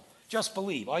gospel, just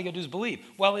believe. All you got to do is believe.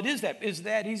 Well, it is that. Is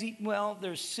that easy? Well,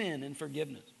 there's sin and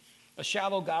forgiveness. A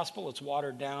shallow gospel, it's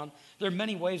watered down. There are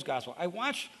many ways gospel. I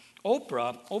watch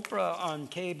Oprah on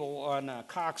cable on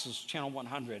Cox's Channel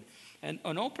 100. And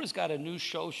Oprah's got a new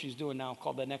show she's doing now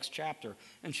called The Next Chapter.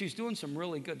 And she's doing some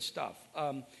really good stuff.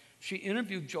 She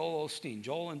interviewed Joel Osteen,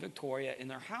 and Victoria, in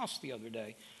their house the other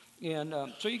day. And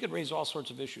so you could raise all sorts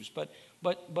of issues. But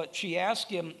she asked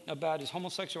him about his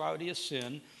homosexuality as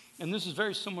sin. And this is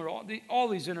very similar. All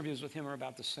these interviews with him are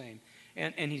about the same.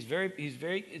 And it's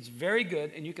very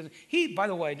good. And you can, by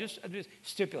the way, just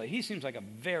stipulate, he seems like a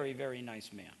very, very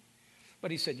nice man. But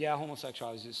he said, yeah,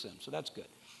 homosexuality is a sin. So that's good.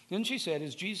 Then she said,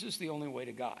 is Jesus the only way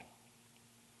to God?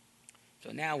 So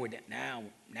now we're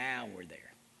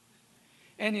there.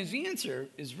 And his answer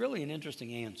is really an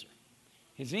interesting answer.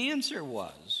 His answer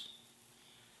was,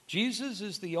 Jesus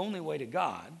is the only way to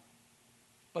God,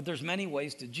 but there's many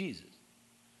ways to Jesus.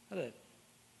 I thought,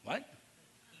 what?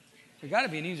 There's got to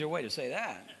be an easier way to say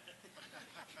that.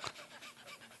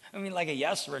 I mean, like a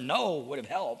yes or a no would have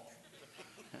helped.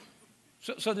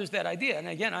 So there's that idea. And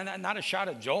again, not a shot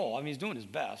at Joel. I mean, he's doing his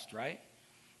best, right?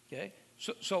 Okay.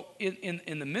 So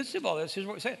in the midst of all this, here's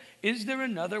what we're saying. Is there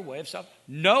another way of salvation?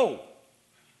 No.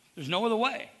 There's no other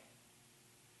way.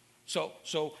 So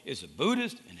is a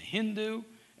Buddhist and a Hindu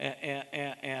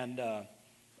and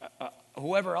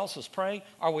whoever else is praying,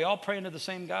 are we all praying to the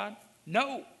same God?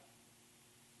 No.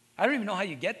 I don't even know how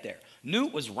you get there.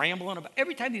 Newt was rambling about,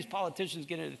 every time these politicians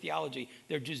get into theology,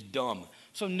 they're just dumb.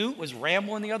 So Newt was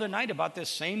rambling the other night about this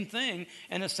same thing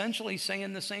and essentially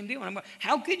saying the same deal. And I'm like,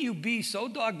 how can you be so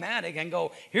dogmatic and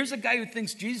go, here's a guy who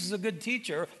thinks Jesus is a good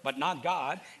teacher, but not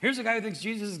God. Here's a guy who thinks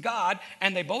Jesus is God,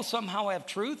 and they both somehow have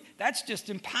truth? That's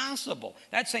just impossible.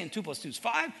 That's saying 2 + 2 is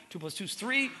 5, 2 + 2 is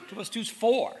 3, 2 + 2 is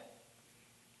 4.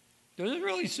 Does it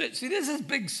really sit? See, this is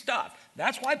big stuff.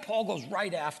 That's why Paul goes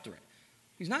right after it.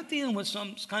 He's not dealing with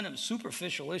some kind of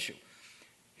superficial issue.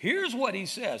 Here's what he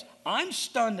says. I'm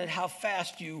stunned at how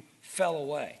fast you fell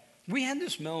away. We had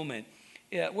this moment.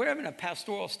 We're having a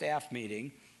pastoral staff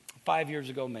meeting 5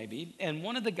 years ago maybe, and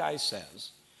one of the guys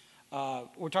says,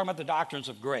 we're talking about the doctrines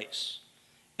of grace.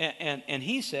 And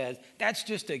he says, that's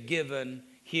just a given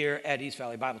here at East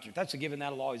Valley Bible Church. That's a given.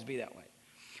 That'll always be that way.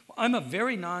 Well, I'm a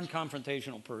very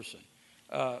non-confrontational person.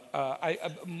 I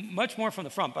much more from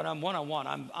the front, but I'm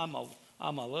one-on-one.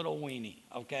 I'm a little weenie,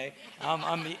 okay?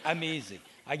 I'm easy.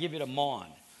 I give it to Mon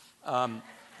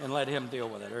and let him deal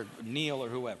with it, or Neil or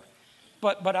whoever.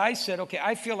 But I said, okay,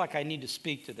 I feel like I need to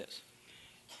speak to this.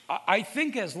 I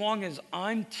think as long as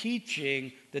I'm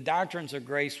teaching, the doctrines of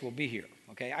grace will be here,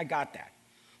 okay? I got that.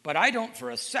 But I don't for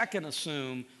a second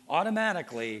assume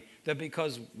automatically that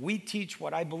because we teach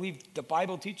what I believe the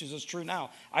Bible teaches is true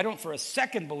now, I don't for a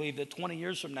second believe that 20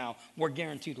 years from now we're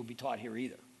guaranteed will be taught here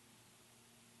either.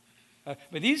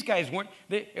 But these guys weren't,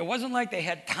 it wasn't like they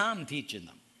had Tom teaching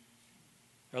them,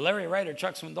 or Larry Wright, or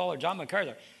Chuck Swindoll, or John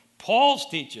MacArthur. Paul's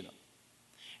teaching them.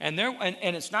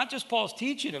 And it's not just Paul's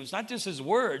teaching them, it's not just his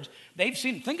words. They've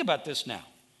seen, think about this now.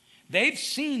 They've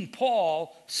seen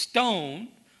Paul stoned,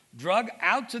 drug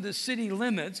out to the city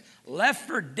limits, left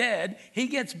for dead. He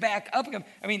gets back up again.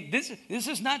 I mean, this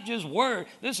is not just word.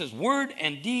 This is word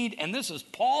and deed, and this is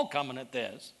Paul coming at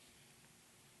this.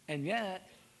 And yet,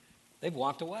 they've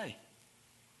walked away.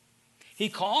 He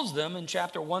calls them in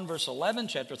chapter 1, verse 11,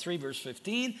 chapter 3, verse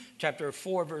 15, chapter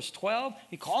 4, verse 12.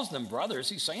 He calls them brothers.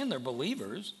 He's saying they're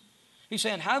believers. He's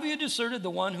saying, have you deserted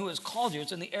the one who has called you?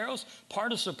 It's in the aorist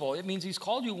participle. It means he's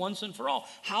called you once and for all.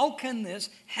 How can this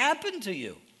happen to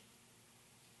you?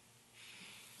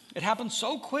 It happened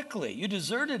so quickly. You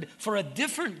deserted for a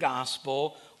different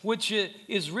gospel, which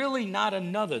is really not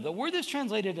another. The word that's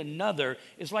translated another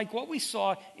is like what we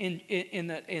saw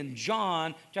in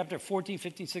John chapter 14,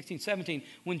 15, 16, 17.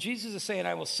 When Jesus is saying,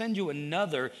 I will send you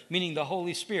another, meaning the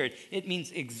Holy Spirit, it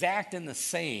means exact and the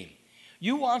same.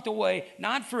 You walked away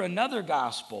not for another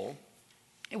gospel.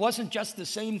 It wasn't just the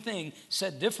same thing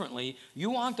said differently.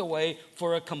 You walked away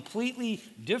for a completely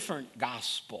different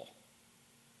gospel.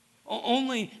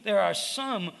 Only there are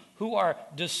some who are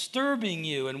disturbing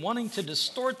you and wanting to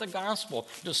distort the gospel.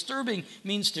 Disturbing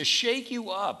means to shake you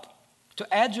up,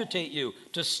 to agitate you,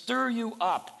 to stir you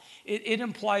up. It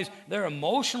implies they're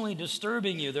emotionally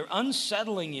disturbing you. They're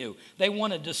unsettling you. They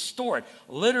want to distort,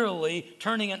 literally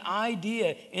turning an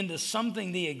idea into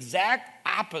something the exact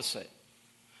opposite.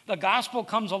 The gospel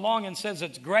comes along and says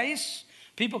it's grace.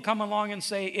 People come along and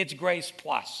say it's grace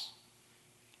plus.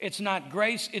 It's not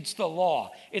grace, it's the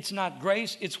law. It's not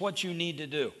grace, it's what you need to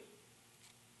do.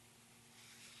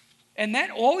 And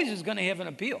that always is going to have an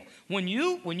appeal. When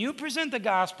you present the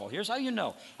gospel, here's how you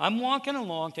know. I'm walking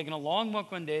along, taking a long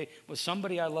walk one day with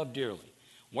somebody I love dearly.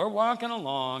 We're walking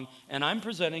along, and I'm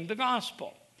presenting the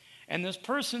gospel. And this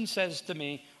person says to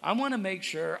me, I want to make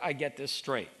sure I get this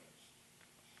straight.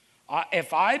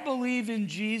 If I believe in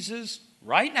Jesus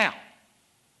right now,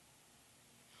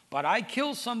 but I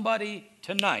kill somebody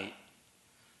tonight,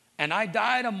 and I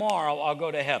die tomorrow, I'll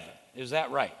go to heaven. Is that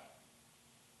right?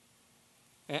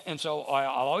 And so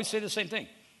I'll always say the same thing.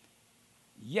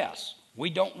 Yes, we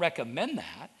don't recommend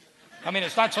that. I mean,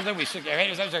 it's not something we say,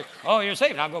 oh, you're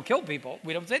saved, I'll go kill people.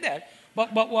 We don't say that.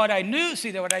 But what I knew,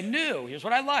 here's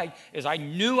what I liked, is I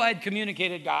knew I'd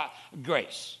communicated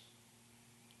grace.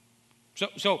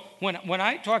 So when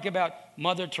I talk about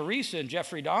Mother Teresa and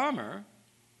Jeffrey Dahmer,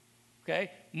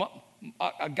 okay,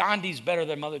 Gandhi's better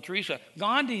than Mother Teresa.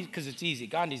 Gandhi, because it's easy,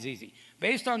 Gandhi's easy.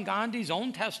 Based on Gandhi's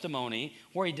own testimony,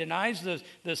 where he denies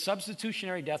the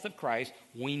substitutionary death of Christ,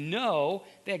 we know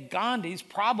that Gandhi's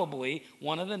probably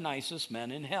one of the nicest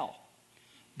men in hell.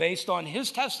 Based on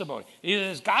his testimony. Either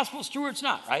his gospel's true or it's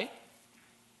not, right?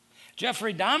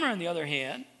 Jeffrey Dahmer, on the other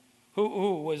hand,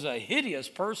 who was a hideous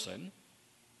person,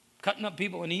 cutting up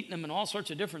people and eating them and all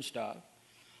sorts of different stuff,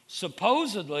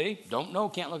 supposedly, don't know,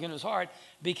 can't look in his heart,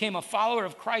 became a follower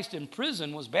of Christ in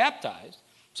prison, was baptized.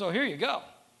 So here you go.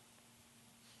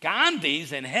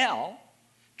 Gandhi's in hell.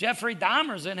 Jeffrey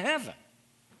Dahmer's in heaven.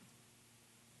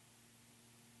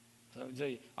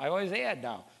 So I always add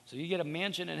now, so you get a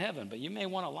mansion in heaven, but you may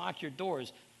want to lock your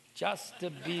doors just to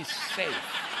be safe.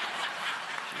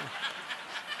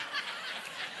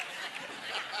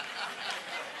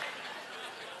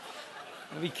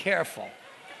 Be careful.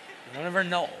 You don't ever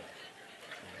know.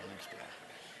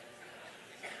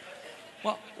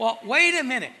 Well, wait a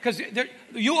minute, because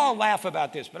you all laugh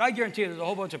about this, but I guarantee you there's a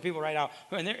whole bunch of people right now,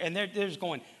 and they're just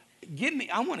going,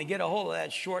 I want to get a hold of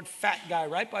that short, fat guy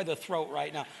right by the throat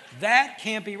right now. That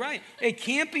can't be right. It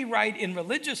can't be right in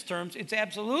religious terms. It's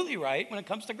absolutely right when it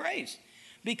comes to grace,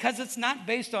 because it's not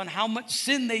based on how much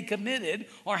sin they committed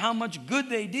or how much good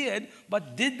they did,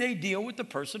 but did they deal with the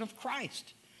person of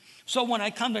Christ? So when I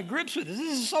come to grips with this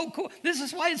is so cool. This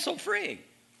is why it's so freeing.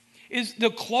 Is the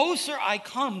closer I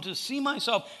come to see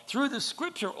myself through the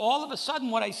scripture, all of a sudden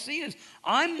what I see is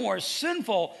I'm more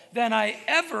sinful than I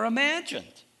ever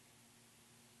imagined,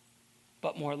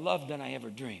 but more loved than I ever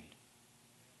dreamed.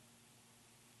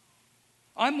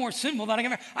 I'm more sinful than I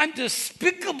ever. I'm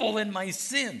despicable in my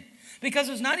sin. Because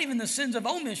it's not even the sins of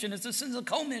omission, it's the sins of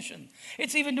commission.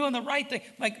 It's even doing the right thing.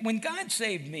 Like when God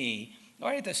saved me,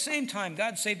 right at the same time,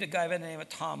 God saved a guy by the name of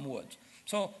Tom Woods.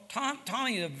 So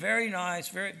Tommy is a very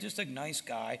nice, just a nice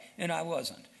guy, and I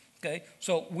wasn't. Okay,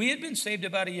 so we had been saved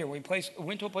about a year. We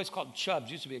went to a place called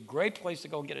Chubb's. Used to be a great place to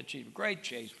go and get a cheeseburger. Great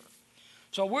cheeseburger.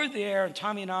 So we're there, and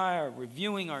Tommy and I are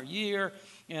reviewing our year,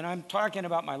 and I'm talking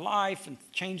about my life and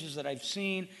changes that I've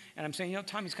seen. And I'm saying,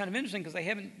 Tommy's kind of interesting because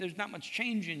there's not much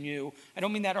change in you. I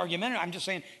don't mean that argumentative. I'm just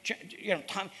saying,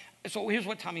 Tom. So here's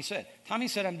what Tommy said. Tommy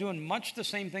said, I'm doing much the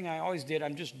same thing I always did.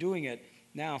 I'm just doing it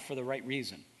now for the right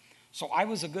reason. So I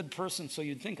was a good person, so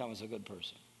you'd think I was a good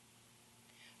person.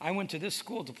 I went to this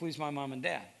school to please my mom and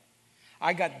dad.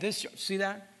 I got this, see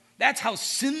that? That's how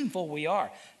sinful we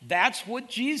are. That's what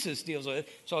Jesus deals with.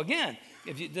 So again,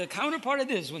 the counterpart of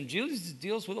this, when Jesus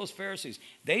deals with those Pharisees,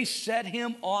 they set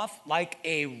him off like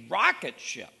a rocket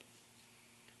ship.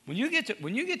 When you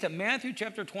get to Matthew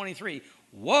chapter 23,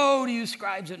 woe to you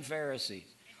scribes and Pharisees.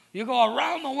 You go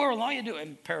around the world, all you do,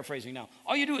 I'm paraphrasing now,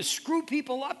 all you do is screw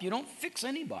people up. You don't fix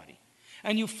anybody.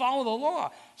 And you follow the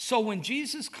law. So when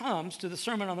Jesus comes to the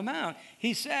Sermon on the Mount,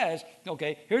 he says,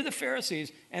 okay, here are the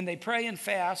Pharisees, and they pray and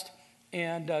fast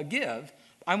and give.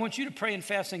 I want you to pray and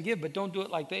fast and give, but don't do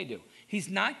it like they do. He's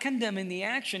not condemning the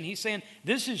action. He's saying,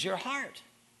 this is your heart.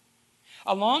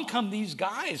 Along come these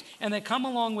guys, and they come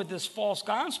along with this false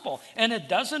gospel, and it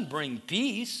doesn't bring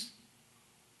peace.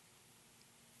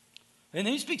 And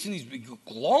he speaks in these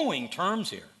glowing terms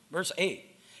here. Verse 8.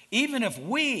 Even if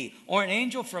we or an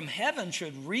angel from heaven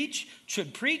should preach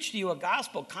to you a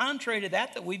gospel contrary to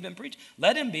that we've been preaching,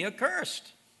 let him be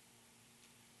accursed.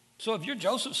 So if you're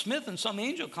Joseph Smith and some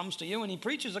angel comes to you and he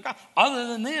preaches a gospel, other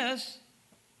than this,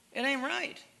 it ain't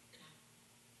right.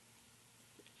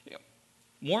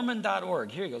 Mormon.org,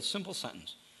 here you go, simple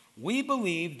sentence. We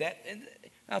believe that,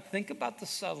 Now think about the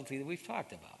subtlety that we've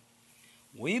talked about.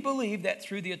 We believe that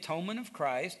through the atonement of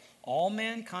Christ, all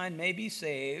mankind may be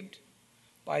saved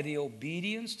by the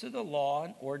obedience to the law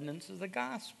and ordinance of the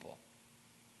gospel.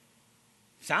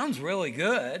 Sounds really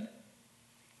good.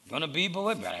 Going to be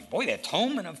believed. Boy, the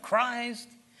atonement of Christ.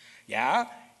 Yeah,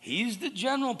 he's the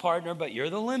general partner, but you're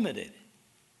the limited.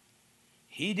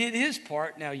 He did his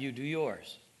part, now you do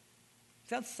yours.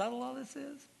 See how subtle all this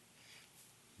is?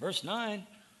 Verse 9.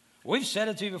 We've said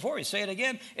it to you before. We say it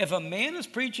again. If a man is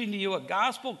preaching to you a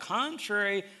gospel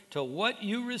contrary to what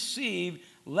you received,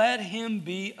 let him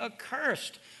be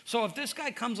accursed. So if this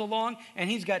guy comes along and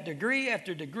he's got degree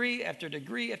after degree after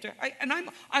degree after,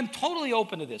 I'm totally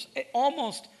open to this.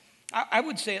 I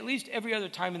would say at least every other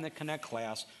time in the Connect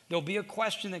class, there'll be a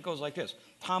question that goes like this.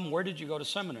 Tom, where did you go to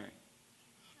seminary?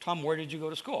 Tom, where did you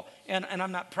go to school? And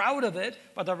I'm not proud of it,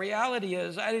 but the reality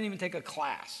is I didn't even take a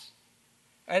class.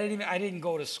 I didn't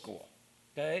go to school,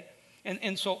 okay?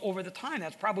 And so over the time,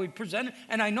 that's probably presented,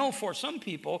 and I know for some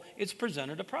people, it's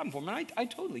presented a problem for them, and I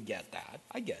totally get that.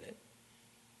 I get it.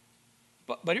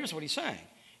 But here's what he's saying.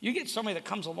 You get somebody that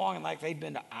comes along and like they've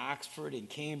been to Oxford and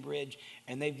Cambridge,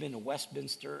 and they've been to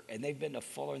Westminster, and they've been to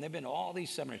Fuller, and they've been to all these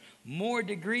seminaries. More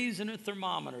degrees than a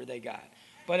thermometer they got.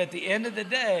 But at the end of the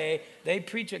day, they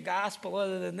preach a gospel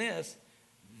other than this.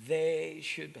 They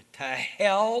should, to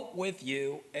hell with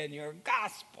you and your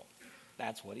gospel.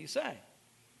 That's what he's saying.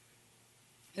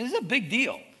 This is a big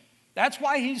deal. That's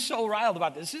why he's so riled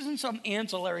about this. This isn't some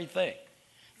ancillary thing.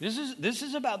 This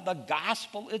is about the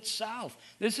gospel itself.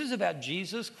 This is about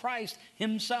Jesus Christ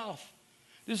himself.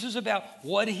 This is about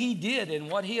what he did and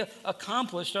what he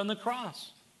accomplished on the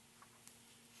cross.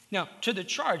 Now, to the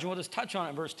charge, and we'll just touch on it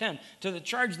in verse 10, to the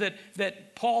charge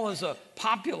that Paul is a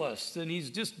populist and he's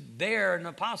just there, an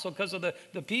apostle because of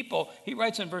the people, he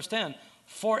writes in verse 10,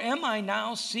 for am I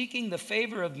now seeking the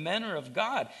favor of men or of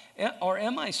God? Or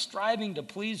am I striving to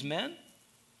please men?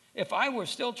 If I were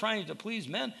still trying to please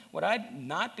men, would I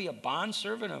not be a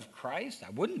bondservant of Christ?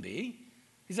 I wouldn't be.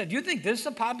 He said, do you think this is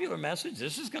a popular message?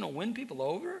 This is going to win people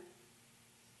over?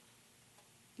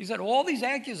 He said, all these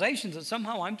accusations that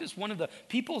somehow I'm just one of the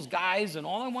people's guys and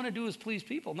all I want to do is please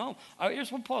people. No,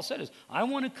 here's what Paul said is, I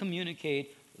want to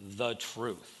communicate the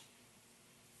truth.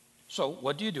 So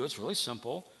what do? It's really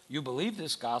simple. You believe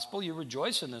this gospel. You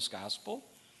rejoice in this gospel.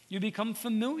 You become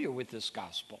familiar with this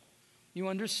gospel. You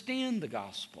understand the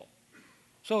gospel.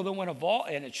 So that when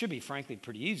and it should be frankly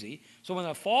pretty easy. So when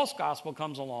a false gospel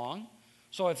comes along,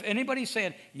 so if anybody's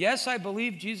saying, yes, I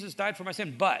believe Jesus died for my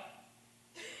sin, but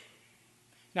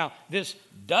now, this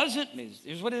doesn't mean,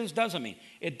 here's what it doesn't mean.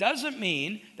 It doesn't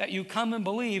mean that you come and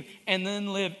believe and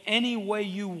then live any way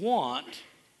you want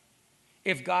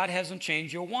if God hasn't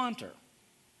changed your wanter.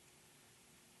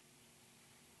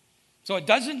 So it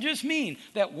doesn't just mean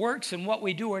that works and what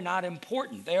we do are not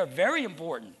important. They are very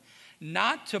important.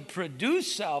 Not to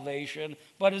produce salvation,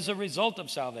 but as a result of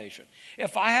salvation.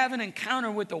 If I have an encounter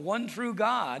with the one true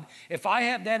God, if I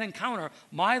have that encounter,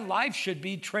 my life should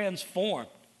be transformed.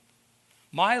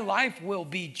 My life will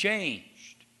be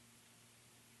changed.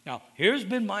 Now, here's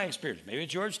been my experience. Maybe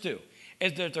it's yours too.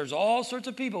 Is that there's all sorts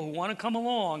of people who want to come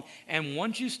along, and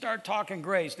once you start talking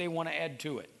grace, they want to add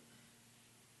to it.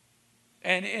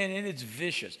 And it's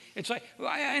vicious. It's like,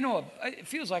 it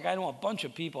feels like I know a bunch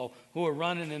of people who are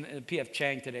running in P.F.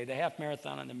 Chang today, the half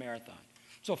marathon and the marathon.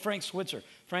 So Frank Switzer.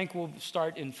 Frank will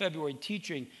start in February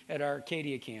teaching at our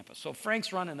Arcadia campus. So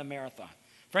Frank's running the marathon.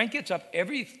 Frank gets up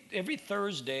every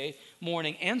Thursday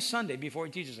morning and Sunday before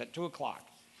he teaches at 2 o'clock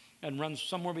and runs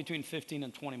somewhere between 15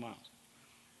 and 20 miles.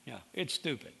 Yeah, it's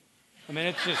stupid. I mean,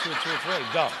 it's really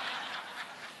dumb.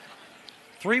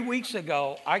 3 weeks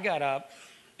ago, I got up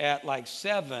at like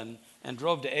 7 and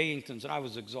drove to Egginton's, and I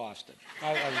was exhausted.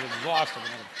 I was exhausted.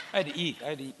 I had to eat. I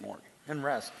had to eat more and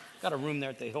rest. Got a room there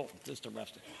at the Hilton just to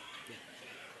rest it.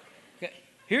 Yeah.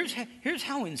 Okay. Here's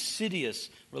how insidious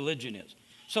religion is.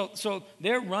 So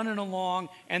they're running along,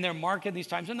 and they're marking these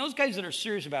times. And those guys that are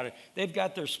serious about it, they've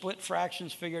got their split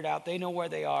fractions figured out. They know where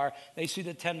they are. They see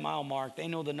the 10-mile mark. They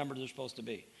know the number they're supposed to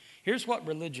be. Here's what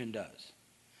religion does.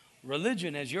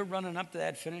 Religion, as you're running up to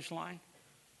that finish line,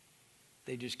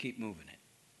 they just keep moving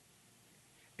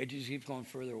it. It just keeps going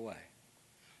further away.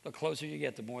 The closer you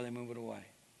get, the more they move it away.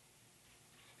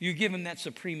 You give them that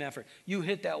supreme effort. You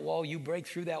hit that wall, you break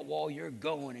through that wall, you're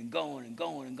going and going and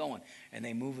going and going. And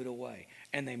they move it away,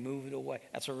 and they move it away.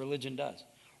 That's what religion does.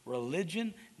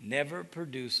 Religion never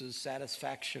produces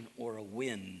satisfaction or a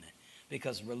win,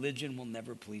 because religion will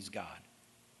never please God.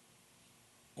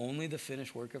 Only the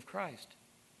finished work of Christ.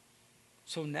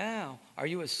 So now, are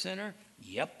you a sinner?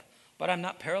 Yep. But I'm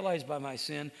not paralyzed by my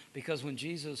sin, because when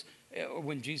Jesus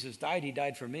When Jesus died, he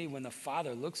died for me. When the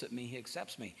Father looks at me, he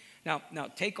accepts me. Now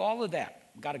take all of that.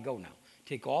 Got to go now.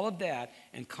 Take all of that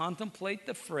and contemplate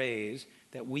the phrase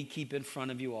that we keep in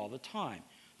front of you all the time.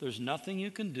 There's nothing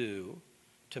you can do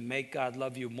to make God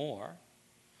love you more,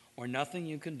 or nothing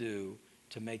you can do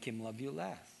to make him love you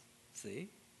less. See?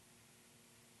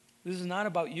 This is not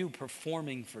about you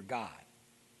performing for God.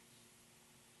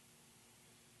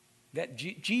 That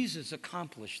Jesus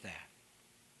accomplished that.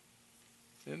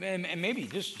 And maybe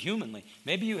just humanly,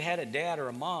 maybe you had a dad or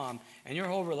a mom and your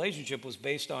whole relationship was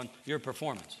based on your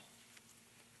performance.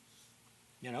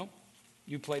 You know,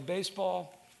 you played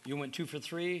baseball, you went 2 for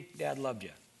 3, dad loved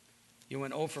you. You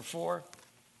went 0 for 4,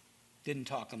 didn't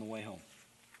talk on the way home.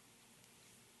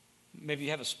 Maybe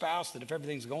you have a spouse that if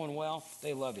everything's going well,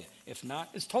 they love you. If not,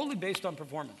 it's totally based on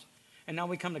performance. And now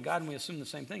we come to God and we assume the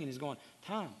same thing, and he's going,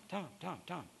 Tom,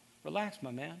 relax,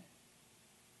 my man.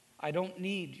 I don't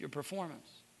need your performance.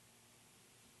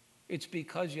 It's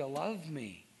because you love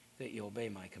me that you obey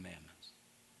my commandments.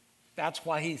 That's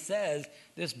why he says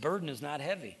this burden is not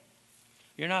heavy.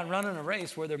 You're not running a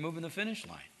race where they're moving the finish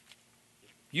line.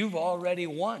 You've already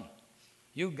won.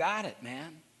 You got it,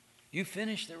 man. You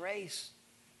finished the race.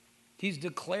 He's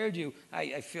declared you,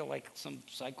 I feel like some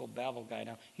psychobabble guy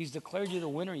now. He's declared you the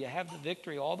winner. You have the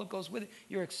victory, all that goes with it.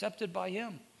 You're accepted by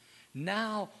him.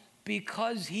 Now,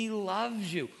 because he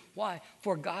loves you. Why?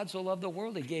 For God so loved the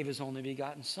world, he gave his only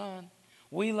begotten son.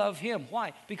 We love him.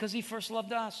 Why? Because he first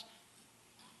loved us.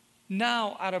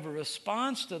 Now, out of a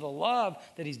response to the love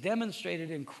that he's demonstrated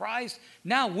in Christ,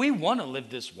 now we want to live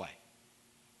this way.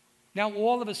 Now,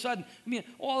 all of a sudden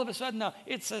now,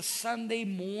 it's a Sunday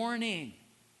morning.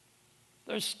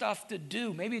 There's stuff to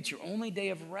do. Maybe it's your only day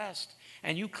of rest.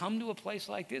 And you come to a place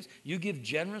like this. You give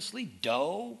generously,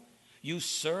 dough. You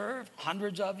serve,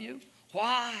 hundreds of you.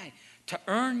 Why? To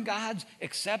earn God's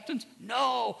acceptance?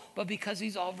 No, but because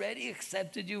he's already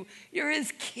accepted you. You're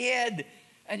his kid.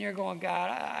 And you're going,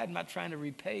 God, I'm not trying to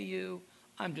repay you.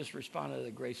 I'm just responding to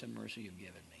the grace and mercy you've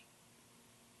given me.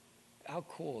 How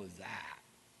cool is that?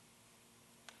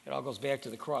 It all goes back to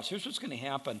the cross. Here's what's going to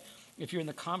happen if you're in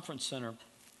the conference center.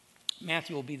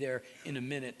 Matthew will be there in a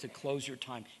minute to close your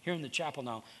time. Here in the chapel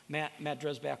now, Matt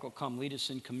Dresbach will come lead us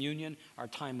in communion, our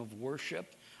time of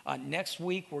worship. Next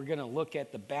week, we're going to look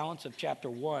at the balance of chapter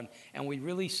 1, and we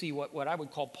really see what I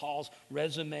would call Paul's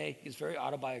resume. He's very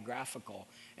autobiographical,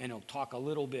 and he'll talk a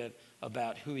little bit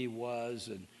about who he was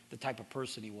and the type of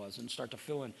person he was, and start to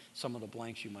fill in some of the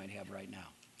blanks you might have right now.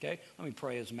 Okay? Let me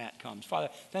pray as Matt comes. Father,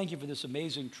 thank you for this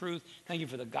amazing truth. Thank you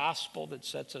for the gospel that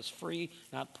sets us free,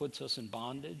 not puts us in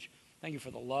bondage. Thank you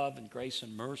for the love and grace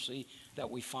and mercy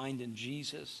that we find in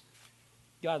Jesus.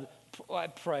 God, I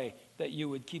pray that you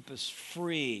would keep us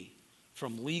free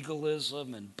from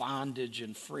legalism and bondage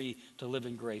and free to live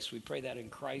in grace. We pray that in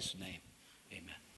Christ's name. Amen.